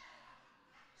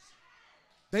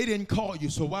 They didn't call you,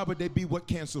 so why would they be what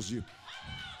cancels you?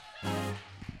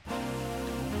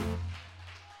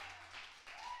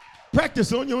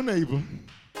 Practice on your neighbor.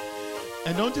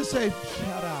 And don't just say,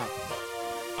 shut up.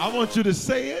 I want you to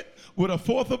say it with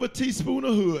 1/4 of a teaspoon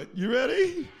of hood. You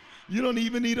ready? You don't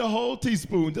even need a whole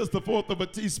teaspoon, just 1/4 of a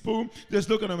teaspoon. Just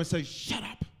look at them and say, shut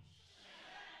up.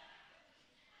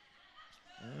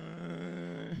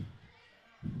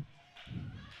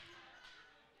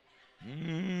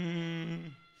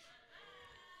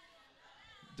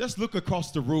 Just look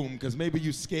across the room because maybe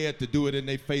you're scared to do it in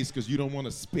their face because you don't want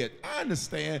to spit. I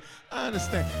understand.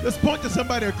 Let's point to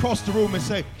somebody across the room and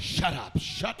say, shut up,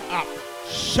 shut up,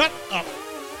 shut up,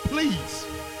 please.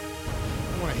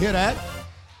 You want to hear that?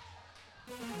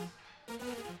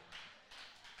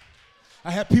 I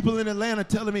have people in Atlanta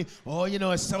telling me, oh, you know,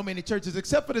 it's so many churches,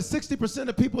 except for the 60%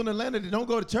 of people in Atlanta that don't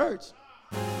go to church.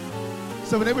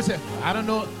 So when they would say, I don't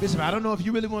know, Bishop, I don't know if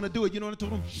you really want to do it, you know what I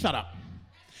told them? Shut up.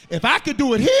 If I could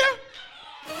do it here,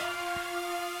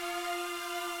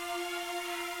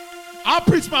 I'll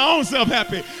preach my own self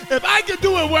happy. If I could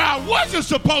do it where I wasn't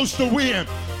supposed to win,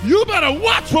 you better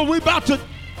watch what we're about to.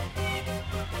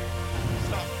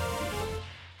 Stop.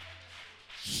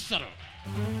 Shut up.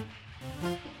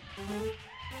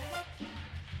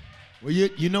 Well,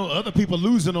 you know other people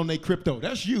losing on their crypto.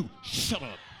 That's you. Shut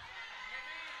up.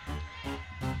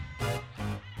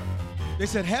 They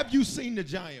said, have you seen the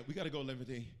giant? We got to go,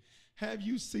 Liberty. Have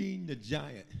you seen the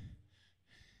giant?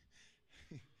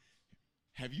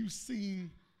 Have you seen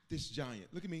this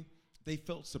giant? Look at me. They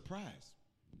felt surprised.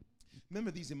 Remember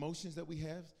these emotions that we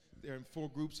have? They're in 4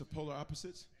 groups of polar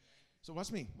opposites. So watch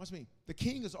me. The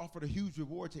king has offered a huge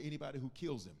reward to anybody who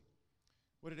kills him.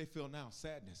 What do they feel now?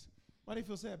 Sadness. Why do they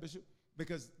feel sad, Bishop?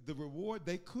 Because the reward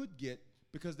they could get,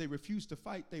 because they refuse to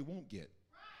fight, they won't get.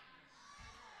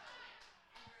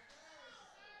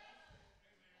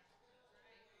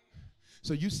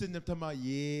 So you sitting there talking about,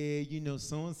 yeah, you know,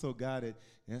 so-and-so got it.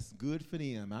 That's good for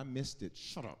them. I missed it.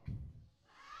 Shut up.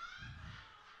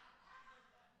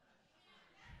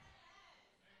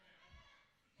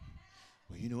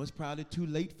 Well, you know, it's probably too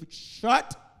late for,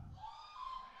 shut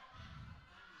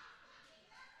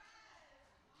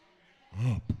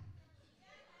up.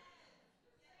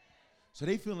 So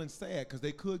they feeling sad because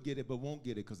they could get it but won't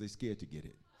get it because they're scared to get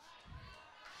it.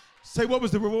 Say, what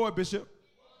was the reward, Bishop?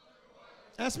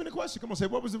 Ask me the question. Come on, say,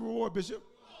 what was the reward, Bishop?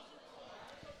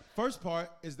 First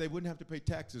part is they wouldn't have to pay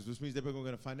taxes, which means they were going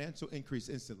to get a financial increase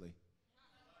instantly.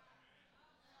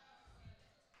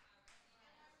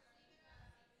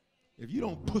 If you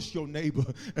don't push your neighbor,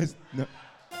 no.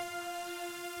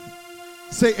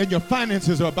 Say, and your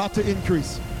finances are about to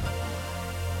increase.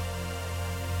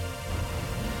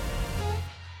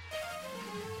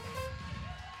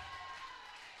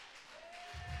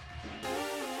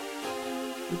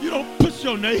 If you don't push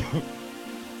your neighbor.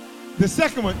 The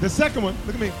second one,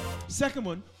 look at me. Second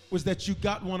one was that you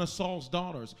got one of Saul's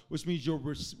daughters, which means your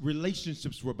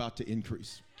relationships were about to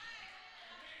increase.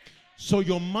 So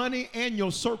your money and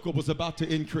your circle was about to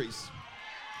increase.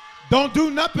 Don't do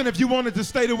nothing if you want it to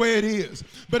stay the way it is.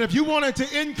 But if you want it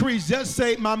to increase, just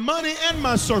say, my money and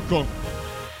my circle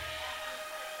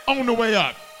on the way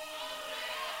up.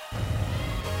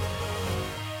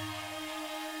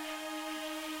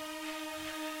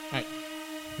 All right,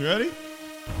 you ready?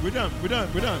 We're done,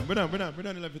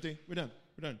 11:15. We're done.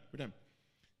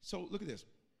 So look at this.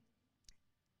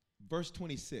 Verse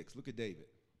 26, look at David.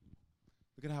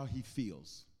 Look at how he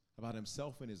feels about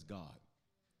himself and his God.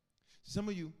 Some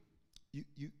of you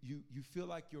feel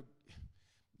like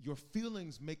your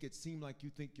feelings make it seem like you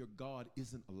think your God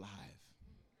isn't alive.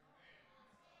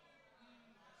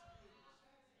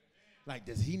 Like,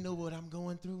 does he know what I'm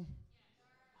going through?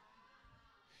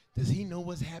 Does he know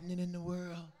what's happening in the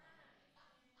world?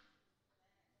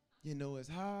 You know it's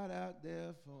hard out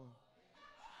there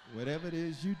for whatever it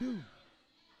is you do.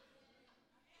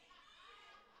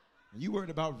 And you worried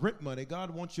about rent money. God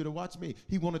wants you to watch me.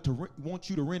 He wants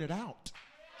you to rent it out.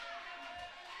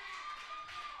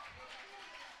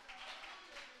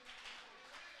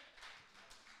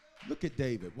 Look at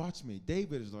David. Watch me.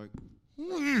 David is like,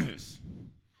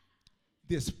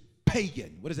 this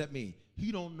pagan. What does that mean?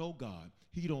 He don't know God.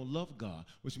 He don't love God,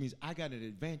 which means I got an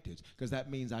advantage because that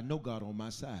means I know God on my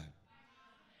side.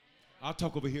 I'll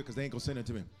talk over here because they ain't going to send it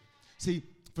to me. See,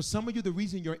 for some of you, the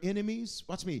reason your enemies,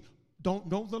 watch me, don't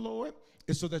know the Lord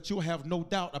is so that you'll have no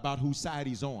doubt about whose side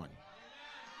he's on.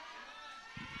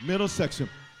 Middle section.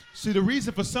 See, the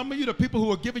reason for some of you, the people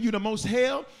who are giving you the most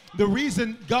hell, the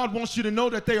reason God wants you to know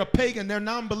that they are pagan, they're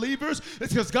non-believers, is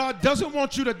because God doesn't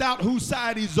want you to doubt whose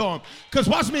side he's on. Because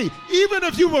watch me, even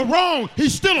if you were wrong,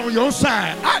 he's still on your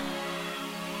side.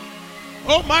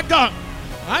 Oh my God,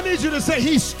 I need you to say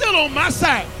he's still on my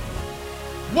side.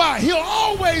 Why? He'll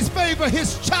always favor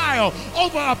his child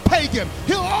over a pagan.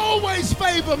 He'll always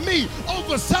favor me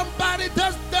over somebody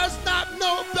does not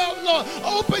know the Lord.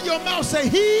 Open your mouth, say,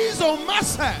 he's on my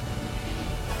side.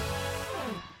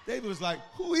 David was like,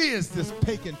 who is this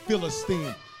pagan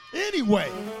Philistine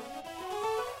anyway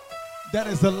that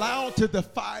is allowed to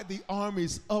defy the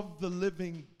armies of the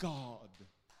living God?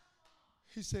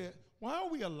 He said, why are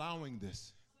we allowing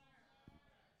this?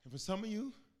 And for some of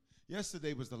you,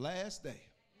 yesterday was the last day.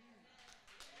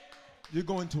 You're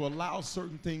going to allow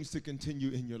certain things to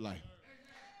continue in your life.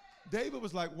 David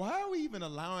was like, why are we even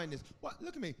allowing this? What?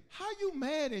 Look at me. How you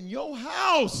mad in your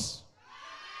house?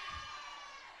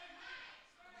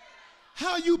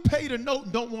 How you paid a note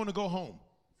and don't want to go home?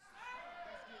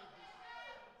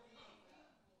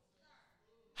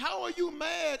 How are you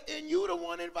mad and you the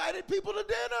one invited people to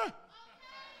dinner?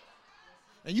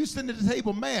 And you sitting at the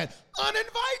table mad. Uninvite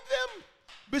them.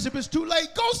 Bishop, it's too late.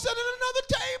 Go sit at another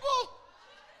table.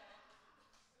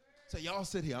 Say, y'all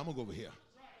sit here. I'm going to go over here.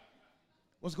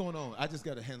 What's going on? I just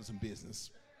got to handle some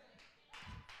business.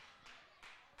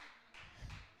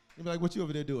 You'll be like, what you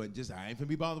over there doing? Just, I ain't going to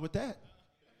be bothered with that.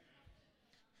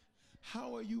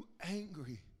 How are you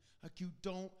angry like you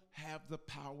don't have the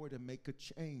power to make a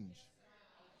change?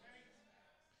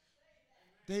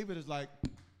 David is like,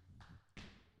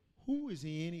 who is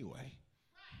he anyway?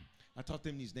 I taught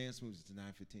them these dance moves at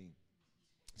 9:15.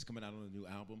 It's coming out on a new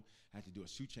album. I had to do a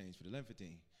shoe change for the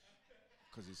 11:15.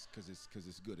 Cause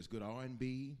it's good. It's good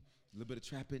R&B, a little bit of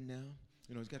trap in now.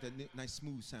 You know, it's got that nice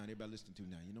smooth sound everybody listening to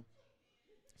now. You know,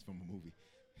 it's from a movie.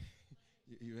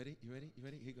 You ready? You ready? You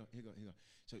ready? Here you go.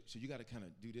 So you got to kind of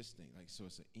do this thing, like so.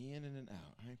 It's an in and an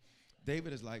out. Right?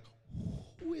 David is like,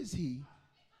 who is he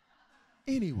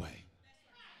anyway?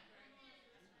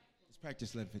 Let's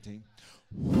practice 11:15.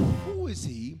 Who is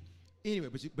he anyway?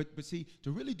 But see,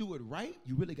 to really do it right,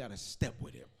 you really got to step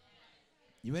with him.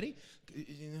 You ready?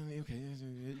 Okay.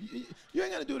 You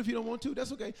ain't got to do it if you don't want to.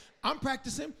 That's okay. I'm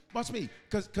practicing. Watch me.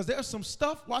 Because there's some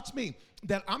stuff, watch me,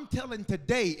 that I'm telling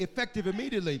today, effective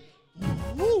immediately.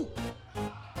 Who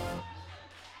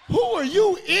are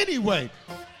you anyway?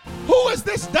 Who is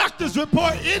this doctor's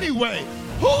report anyway?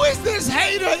 Who is this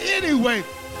hater anyway?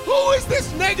 Who is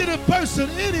this negative person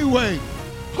anyway?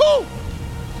 Who?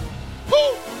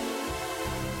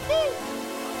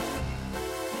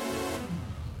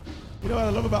 You know what I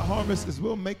love about Harvest is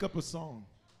we'll make up a song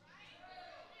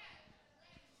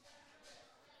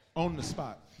on the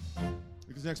spot. Look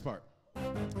at the next part.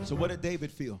 So what did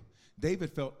David feel?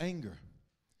 David felt anger.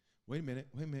 Wait a minute.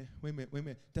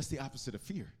 That's the opposite of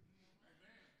fear.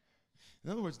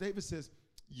 In other words, David says,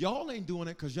 y'all ain't doing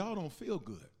it because y'all don't feel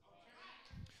good.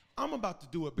 I'm about to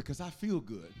do it because I feel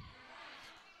good.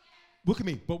 Look at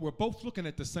me, but we're both looking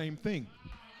at the same thing.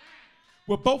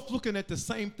 We're both looking at the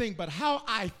same thing, but how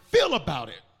I feel about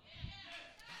it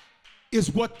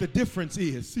is what the difference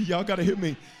is. See, y'all got to hear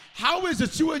me. How is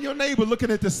it you and your neighbor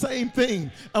looking at the same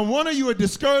thing, and one of you are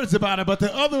discouraged about it, but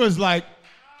the other is like,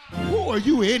 who are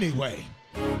you anyway?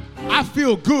 I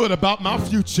feel good about my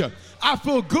future. I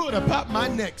feel good about my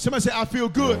next. Somebody say, I feel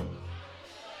good.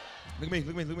 Look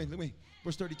at me.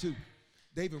 Verse 32.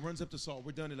 David runs up to Saul.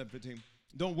 We're done at 11:15.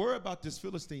 Don't worry about this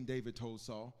Philistine, David told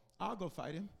Saul. I'll go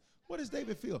fight him. What does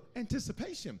David feel?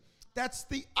 Anticipation. That's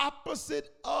the opposite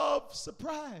of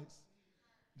surprise.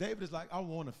 David is like, I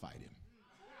want to fight him.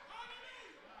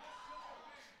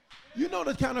 You know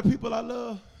the kind of people I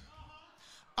love?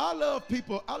 I love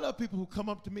people who come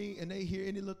up to me and they hear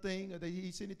any little thing or they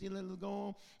see anything little go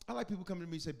on. I like people coming to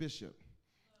me and say, Bishop,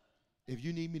 if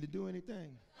you need me to do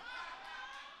anything,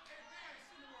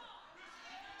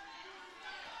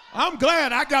 I'm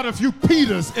glad I got a few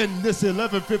Peters in this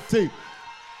 11:15.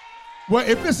 Well,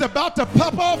 if it's about to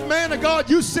pop off, man of God,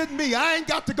 you send me. I ain't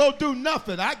got to go do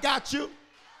nothing. I got you.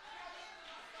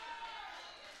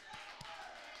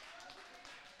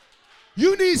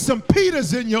 You need some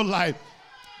Peters in your life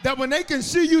that when they can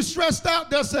see you stressed out,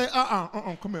 they'll say,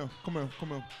 come here.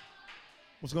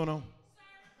 What's going on?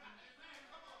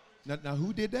 Now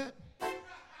who did that?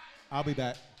 I'll be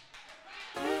back.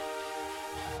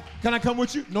 Can I come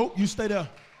with you? Nope, you stay there.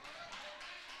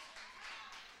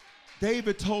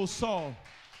 David told Saul,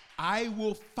 I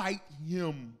will fight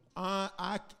him.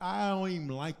 I don't even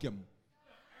like him.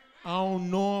 I don't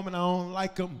know him and I don't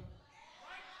like him.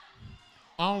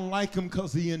 I don't like him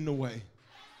because he in the way.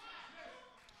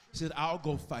 He said, I'll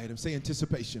go fight him. Say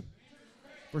anticipation.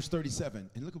 Verse 37.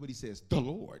 And look at what he says. The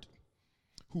Lord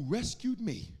who rescued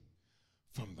me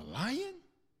from the lion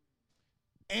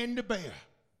and the bear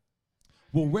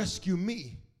will rescue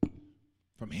me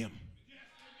from him.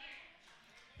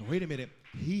 Now, wait a minute.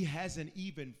 He hasn't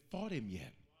even fought him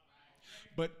yet.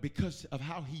 But because of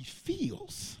how he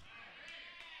feels.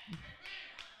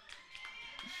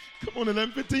 Come on,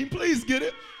 11:15, please get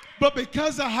it. But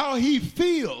because of how he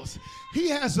feels, he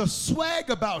has a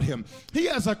swag about him. He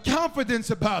has a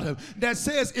confidence about him that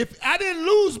says, if I didn't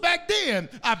lose back then,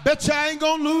 I bet you I ain't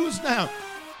going to lose now.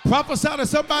 Prophesy to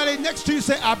somebody next to you,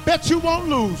 say, I bet you won't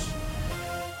lose.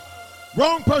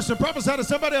 Wrong person. Prophesy to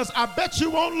somebody else, I bet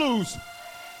you won't lose.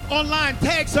 Online,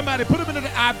 tag somebody, put them in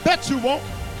the, I bet you won't.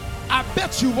 I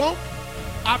bet you won't.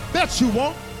 I bet you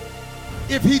won't.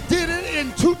 If he did it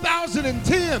in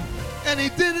 2010 and he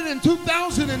did it in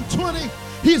 2020,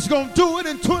 he's going to do it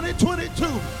in 2022.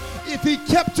 If he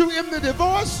kept you in the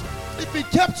divorce, if he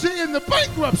kept you in the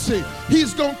bankruptcy,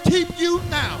 he's going to keep you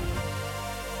now.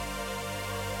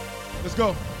 Let's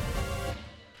go.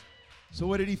 So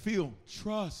what did he feel?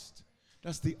 Trust.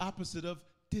 That's the opposite of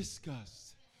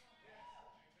disgust.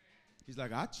 He's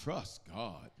like, I trust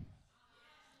God.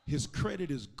 His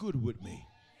credit is good with me.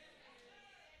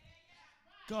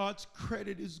 God's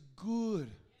credit is good.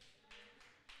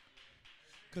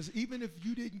 Because even if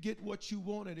you didn't get what you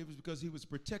wanted, it was because he was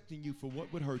protecting you for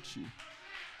what would hurt you.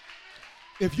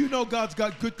 If you know God's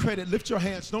got good credit, lift your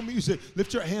hands. No music.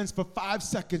 Lift your hands for 5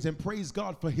 seconds and praise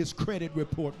God for his credit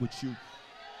report with you.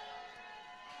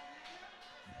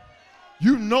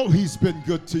 You know he's been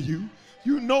good to you.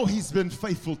 You know he's been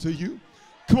faithful to you.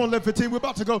 Come on, 11:15, we're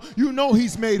about to go. You know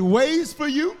he's made ways for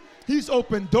you. He's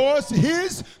opened doors.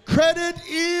 His credit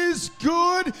is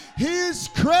good. His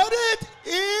credit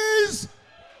is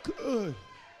good.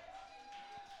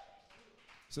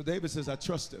 So David says, I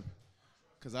trust him.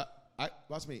 Because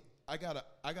watch me, I got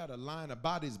a line of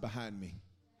bodies behind me.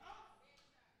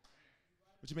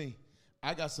 What you mean?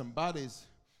 I got some bodies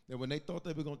that when they thought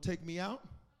they were going to take me out,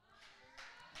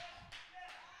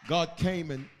 God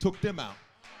came and took them out.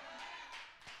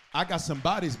 I got some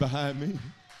bodies behind me.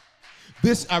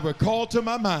 This I recall to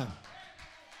my mind.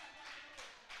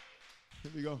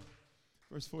 Here we go.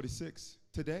 Verse 46.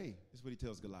 Today is what he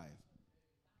tells Goliath.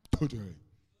 Today.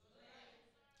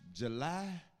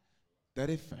 July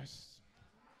 31st.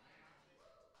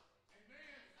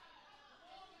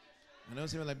 I know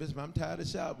somebody like, Bishop, I'm tired of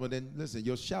shouting. Well, then listen,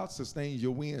 your shout sustains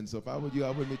your win. So if I were you, I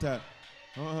wouldn't be tired.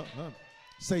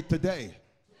 Say today.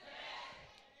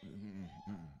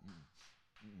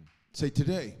 Say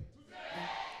today.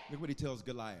 Look what he tells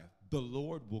Goliath. The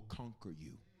Lord will conquer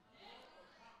you.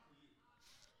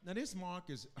 Now this Mark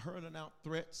is hurling out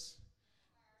threats.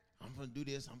 I'm going to do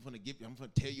this. I'm going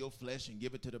to tear your flesh and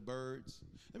give it to the birds.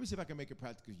 Let me see if I can make it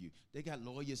practical for you. They got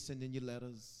lawyers sending you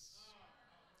letters.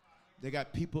 They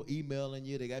got people emailing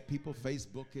you. They got people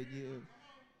Facebooking you.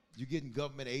 You're getting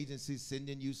government agencies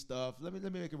sending you stuff. Let me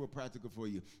make it real practical for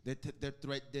you. They're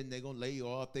threatening. They're going to lay you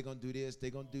off. They're going to do this. They're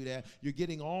going to do that. You're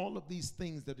getting all of these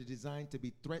things that are designed to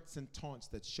be threats and taunts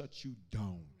that shut you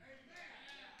down.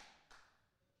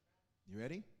 You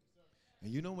ready?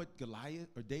 And you know what Goliath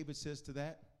or David says to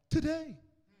that? Today,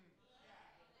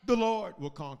 the Lord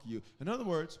will conquer you. In other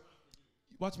words,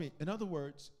 watch me. In other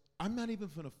words, I'm not even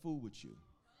going to fool with you.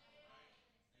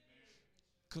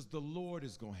 Because the Lord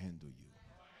is going to handle you.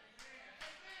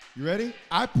 You ready?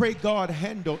 I pray God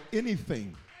handle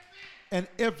anything and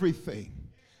everything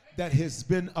that has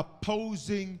been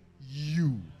opposing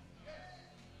you.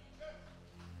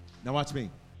 Now watch me.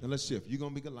 Now let's shift. You're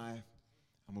going to be Goliath.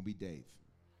 I'm going to be Dave.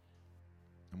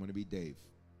 I'm going to be Dave.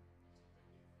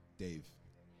 Dave.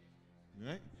 All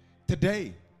right?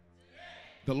 Today,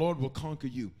 the Lord will conquer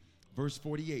you. Verse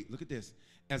 48. Look at this.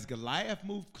 As Goliath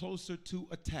moved closer to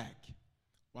attack,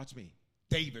 watch me.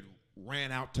 David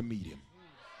ran out to meet him.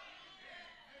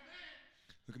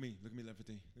 Look at me. Look at me,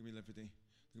 11:15. Look at me, 11:15.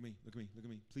 Look at me. Look at me. Look at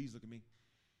me. Please look at me.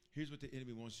 Here's what the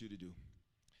enemy wants you to do.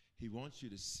 He wants you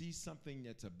to see something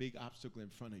that's a big obstacle in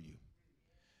front of you,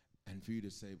 and for you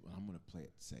to say, well, I'm going to play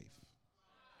it safe.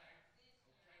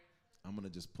 I'm going to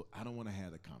just I don't want to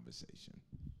have the conversation.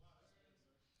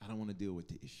 I don't want to deal with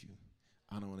the issue.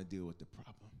 I don't want to deal with the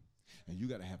problem. And you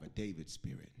got to have a David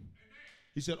spirit.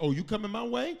 He said, oh, you coming my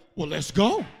way? Well, let's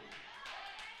go.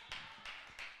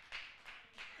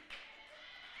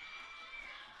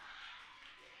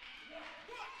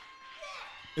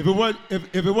 If it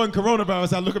wasn't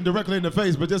coronavirus, I'd look him directly in the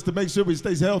face, but just to make sure he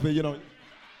stays healthy, you know.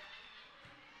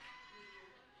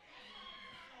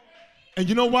 And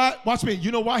you know why? Watch me. You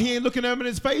know why he ain't looking at him in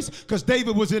his face? Because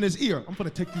David was in his ear. I'm going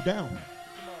to take you down.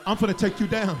 I'm going to take you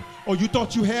down. Oh, you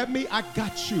thought you had me? I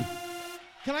got you.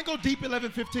 Can I go deep,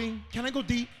 11:15? Can I go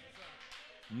deep?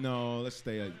 No, let's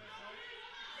stay.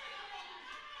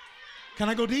 Can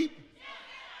I go deep?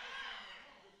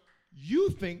 You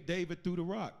think David threw the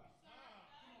rock.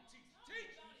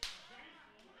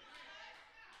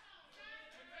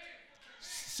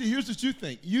 See, here's what you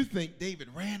think. You think David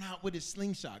ran out with his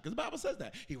slingshot, because the Bible says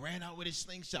that. He ran out with his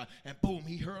slingshot, and boom,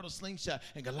 he hurled a slingshot,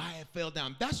 and Goliath fell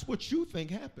down. That's what you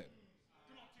think happened.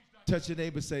 Touch your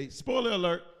neighbor, say, spoiler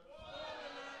alert.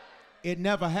 It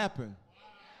never happened.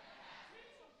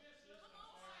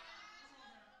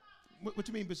 What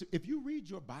you mean, Bishop? If you read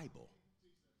your Bible,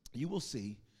 you will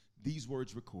see these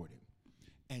words recorded.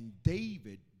 And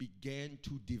David began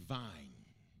to divine.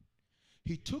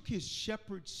 He took his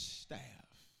shepherd's staff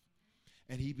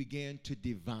and he began to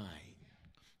divine.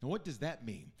 Now, what does that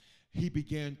mean? He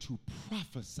began to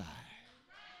prophesy.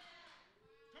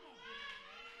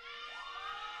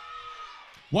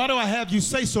 Why do I have you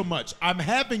say so much? I'm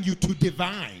having you to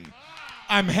divine.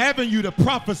 I'm having you to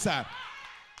prophesy.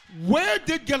 Where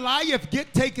did Goliath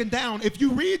get taken down? If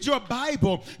you read your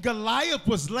Bible, Goliath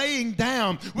was laying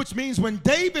down, which means when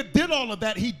David did all of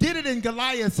that, he did it in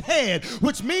Goliath's head,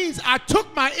 which means I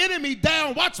took my enemy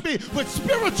down, watch me, with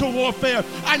spiritual warfare.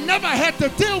 I never had to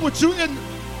deal with you in.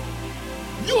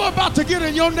 You're about to get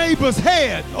in your neighbor's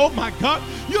head. Oh my God.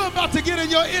 You're about to get in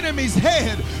your enemy's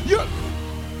head.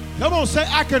 Come on, say,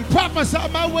 I can prophesy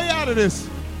my way out of this.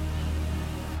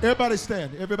 Everybody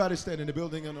stand. Everybody stand in the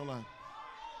building and online.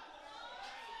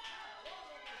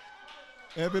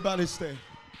 Everybody stand.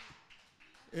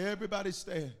 Everybody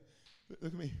stand.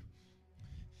 Look at me.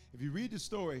 If you read the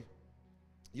story,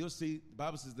 you'll see the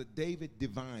Bible says that David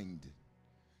divined.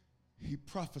 He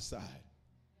prophesied.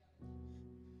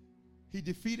 He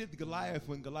defeated Goliath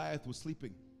when Goliath was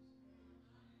sleeping.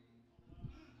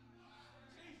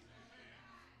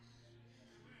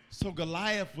 So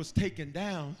Goliath was taken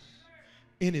down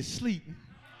in his sleep.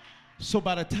 So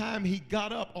by the time he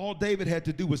got up, all David had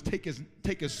to do was take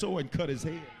his sword and cut his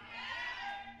head.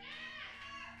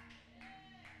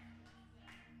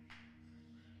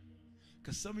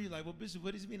 Because some of you are like, well, Bishop,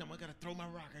 what does it mean? I got to throw my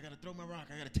rock. I got to throw my rock.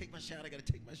 I got to take my shot. I got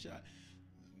to take my shot.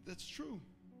 That's true.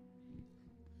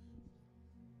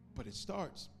 But it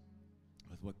starts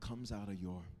with what comes out of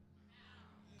your.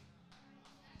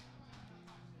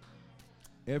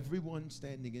 Everyone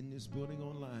standing in this building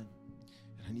online,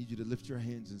 and I need you to lift your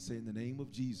hands and say, in the name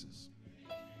of Jesus,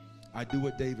 I do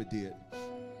what David did.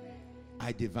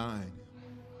 I divine.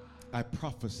 I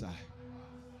prophesy.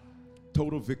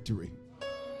 Total victory.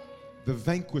 The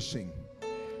vanquishing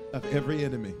of every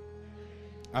enemy.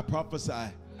 I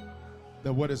prophesy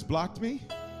that what has blocked me,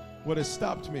 what has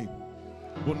stopped me,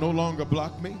 will no longer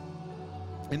block me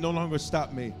and no longer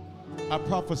stop me. I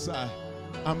prophesy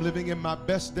I'm living in my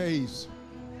best days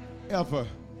ever.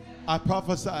 I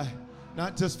prophesy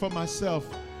not just for myself,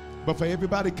 but for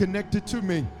everybody connected to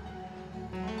me.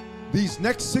 These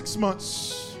next 6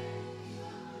 months,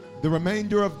 the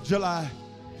remainder of July,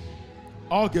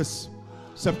 August,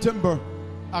 September,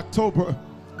 October,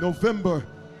 November,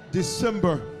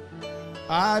 December,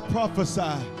 I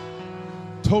prophesy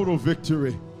total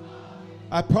victory.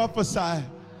 I prophesy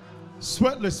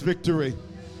sweatless victory.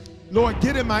 Lord,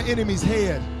 get in my enemy's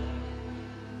head.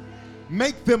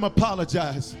 Make them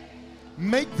apologize.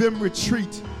 Make them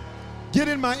retreat. Get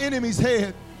in my enemy's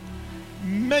head.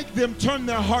 Make them turn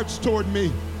their hearts toward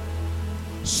me.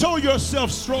 Show yourself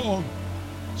strong.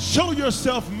 Show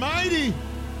yourself mighty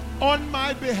on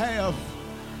my behalf.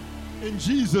 In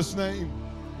Jesus' name,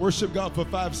 worship God for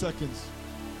 5 seconds.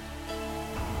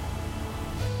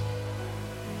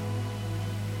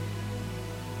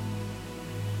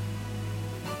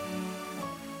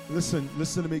 Listen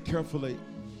to me carefully.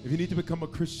 If you need to become a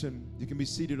Christian, you can be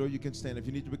seated or you can stand. If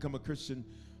you need to become a Christian,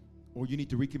 or you need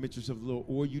to recommit yourself to the Lord,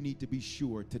 or you need to be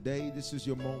sure. Today, this is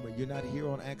your moment. You're not here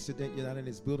on accident. You're not in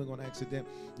this building on accident.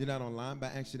 You're not online by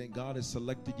accident. God has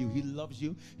selected you. He loves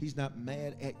you. He's not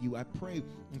mad at you. I pray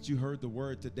that you heard the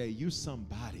word today. You're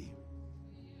somebody.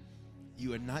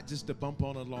 You are not just a bump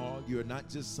on a log. You are not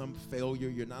just some failure.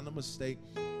 You're not a mistake.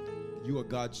 You are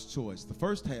God's choice. The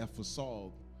first half was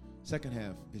Saul. Second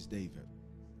half is David.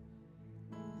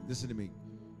 Listen to me.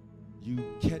 You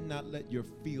cannot let your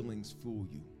feelings fool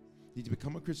you. You need to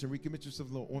become a Christian, recommit yourself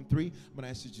to the Lord. On 3, I'm going to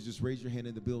ask you to just raise your hand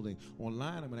in the building.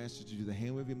 Online, I'm going to ask you to do the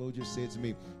hand wave emoji. Say it to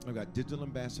me. I've got digital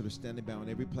ambassadors standing by on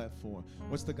every platform.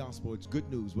 What's the gospel? It's good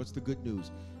news. What's the good news?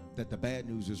 That the bad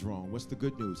news is wrong. What's the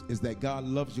good news? Is that God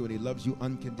loves you and he loves you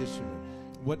unconditionally.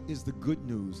 What is the good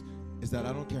news? Is that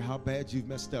I don't care how bad you've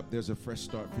messed up, there's a fresh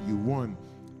start for you. 1,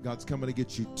 God's coming to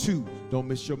get you. 2, don't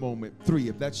miss your moment. 3,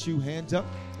 if that's you, hands up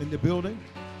in the building.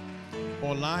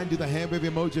 Online, do the hand wave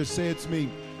emoji. Say it's me.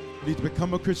 You need to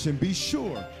become a Christian. Be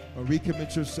sure or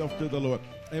recommit yourself to the Lord.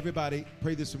 Everybody,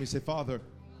 pray this for me. Say, Father,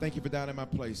 thank you for dying in my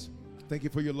place. Thank you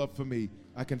for your love for me.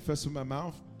 I confess with my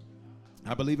mouth.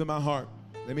 I believe in my heart.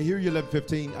 Let me hear you,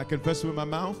 11:15. I confess with my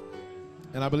mouth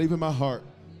and I believe in my heart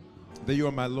that you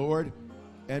are my Lord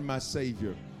and my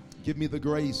Savior. Give me the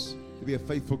grace to be a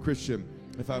faithful Christian.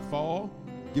 If I fall,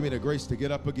 give me the grace to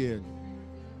get up again.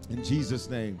 In Jesus'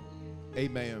 name,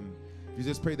 amen. If you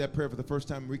just prayed that prayer for the first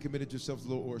time, recommitted yourself to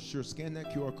the Lord, or sure, scan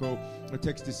that QR code or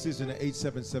text decision to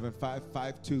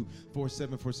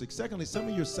 877-552-4746. Secondly, some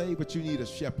of you are saved, but you need a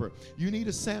shepherd. You need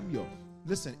a Samuel.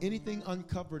 Listen, anything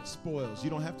uncovered spoils. You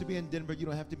don't have to be in Denver. You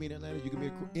don't have to be in Atlanta. You can be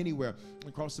anywhere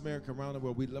across America, around the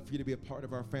world. We'd love for you to be a part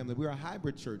of our family. We're a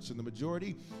hybrid church, and the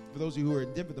majority, for those of you who are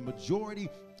in Denver, the majority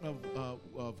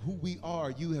of who we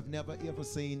are, you have never, ever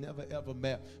seen, never, ever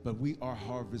met, but we are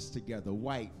harvest together.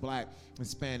 White, black,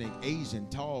 Hispanic, Asian,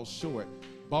 tall, short,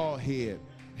 bald head,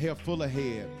 hair full of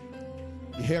hair.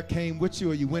 Your hair came with you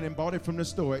or you went and bought it from the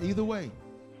store. Either way,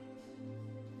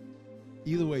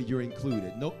 you're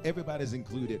included. No, everybody's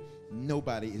included.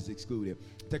 Nobody is excluded.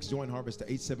 Text Join Harvest to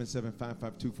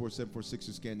 877-552-4746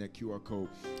 to scan that QR code.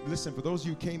 Listen, for those of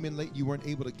you who came in late, you weren't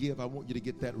able to give, I want you to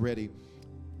get that ready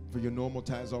for your normal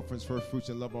tithes, offerings, first fruits,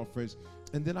 and love offerings.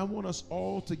 And then I want us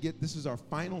all to get, this is our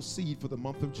final seed for the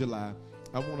month of July.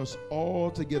 I want us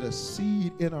all to get a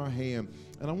seed in our hand.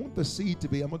 And I want the seed to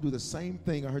be, I'm going to do the same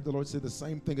thing. I heard the Lord say the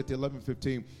same thing at the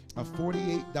 11:15, a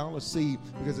 $48 seed,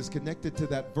 because it's connected to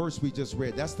that verse we just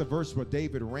read. That's the verse where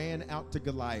David ran out to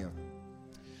Goliath.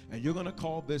 And you're going to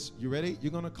call this, you ready?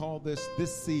 You're going to call this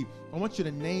seed. I want you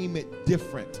to name it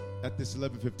different at this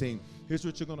 11:15. Here's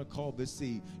what you're going to call this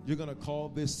seed. You're going to call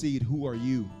this seed, who are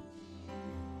you?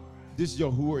 This is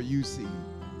your who are you seed.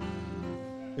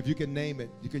 If you can name it,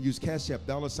 you can use Cash App,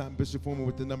 $ Bishop Foreman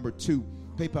with the number 2,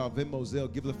 PayPal, Venmo, Zelle,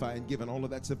 Givelify, and Give, and all of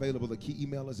that's available. The key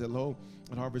email is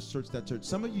hello@harvestchurch.church.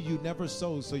 Some of you never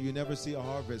sow, so you never see a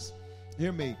harvest.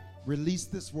 Hear me. Release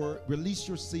this word. Release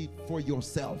your seed for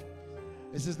yourself.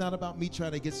 This is not about me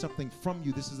trying to get something from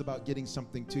you. This is about getting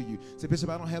something to you. Say, Bishop,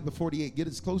 I don't have the 48. Get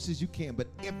as close as you can, but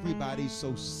everybody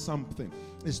sow something.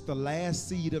 It's the last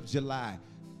seed of July.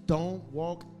 Don't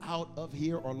walk out of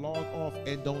here or log off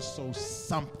and don't sow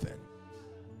something,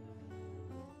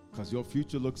 because your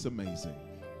future looks amazing.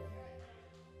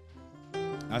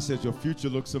 I said your future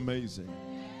looks amazing.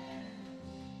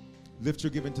 Lift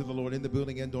your giving to the Lord in the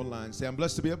building and online. Say, I'm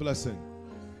blessed to be a blessing.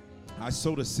 I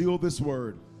sow to seal this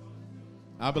word.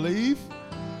 I believe,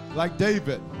 like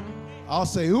David, I'll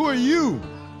say, who are you?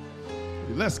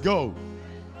 Let's go.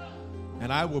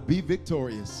 And I will be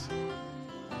victorious.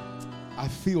 I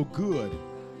feel good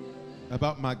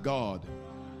about my God.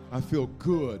 I feel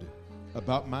good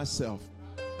about myself.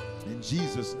 In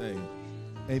Jesus' name,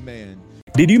 amen.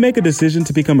 Did you make a decision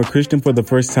to become a Christian for the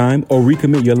first time or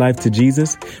recommit your life to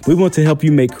Jesus? We want to help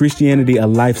you make Christianity a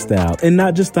lifestyle and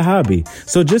not just a hobby.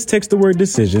 So just text the word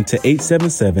decision to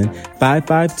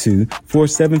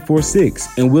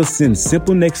 877-552-4746 and we'll send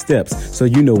simple next steps so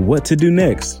you know what to do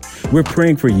next. We're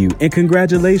praying for you and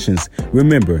congratulations.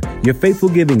 Remember, your faithful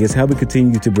giving is how we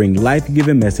continue to bring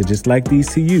life-giving messages like these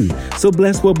to you. So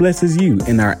bless what blesses you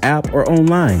in our app or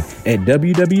online at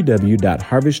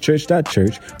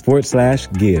www.harvestchurch.church/give.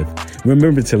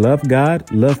 Remember to love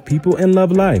God, love people, and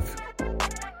love life.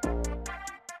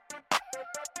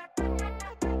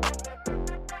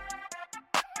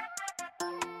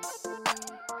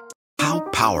 How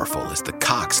powerful is the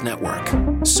Cox network?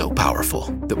 So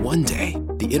powerful that one day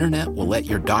the internet will let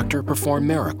your doctor perform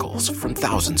miracles from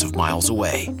thousands of miles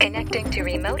away. Connecting to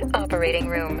remote operating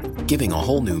room. Giving a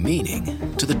whole new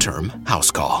meaning to the term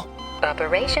house call.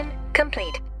 Operation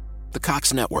complete. The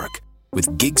Cox network,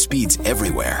 with gig speeds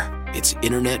everywhere, It's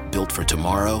internet built for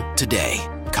tomorrow, today.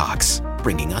 Cox,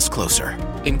 bringing us closer.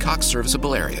 In Cox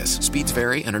serviceable areas, speeds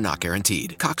vary and are not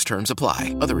guaranteed. Cox terms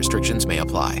apply. Other restrictions may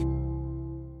apply.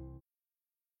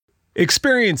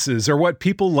 Experiences are what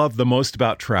people love the most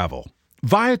about travel.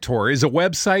 Viator is a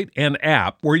website and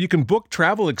app where you can book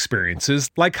travel experiences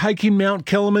like hiking Mount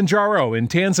Kilimanjaro in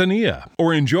Tanzania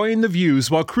or enjoying the views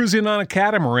while cruising on a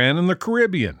catamaran in the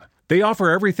Caribbean. They offer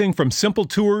everything from simple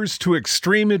tours to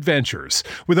extreme adventures.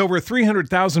 With over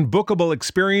 300,000 bookable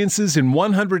experiences in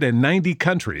 190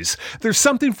 countries, there's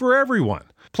something for everyone.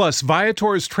 Plus,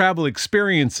 Viator's travel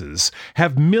experiences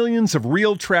have millions of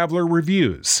real traveler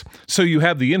reviews, so you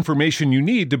have the information you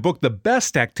need to book the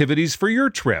best activities for your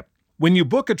trip. When you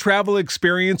book a travel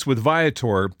experience with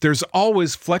Viator, there's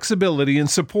always flexibility and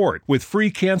support with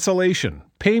free cancellation,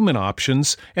 payment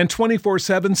options, and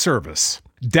 24/7 service.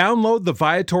 Download the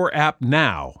Viator app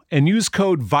now and use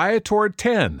code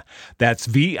Viator10. That's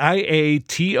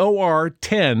Viator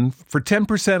 10 for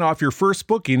 10% off your first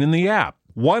booking in the app.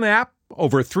 One app,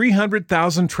 over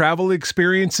 300,000 travel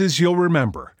experiences you'll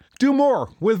remember. Do more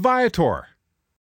with Viator.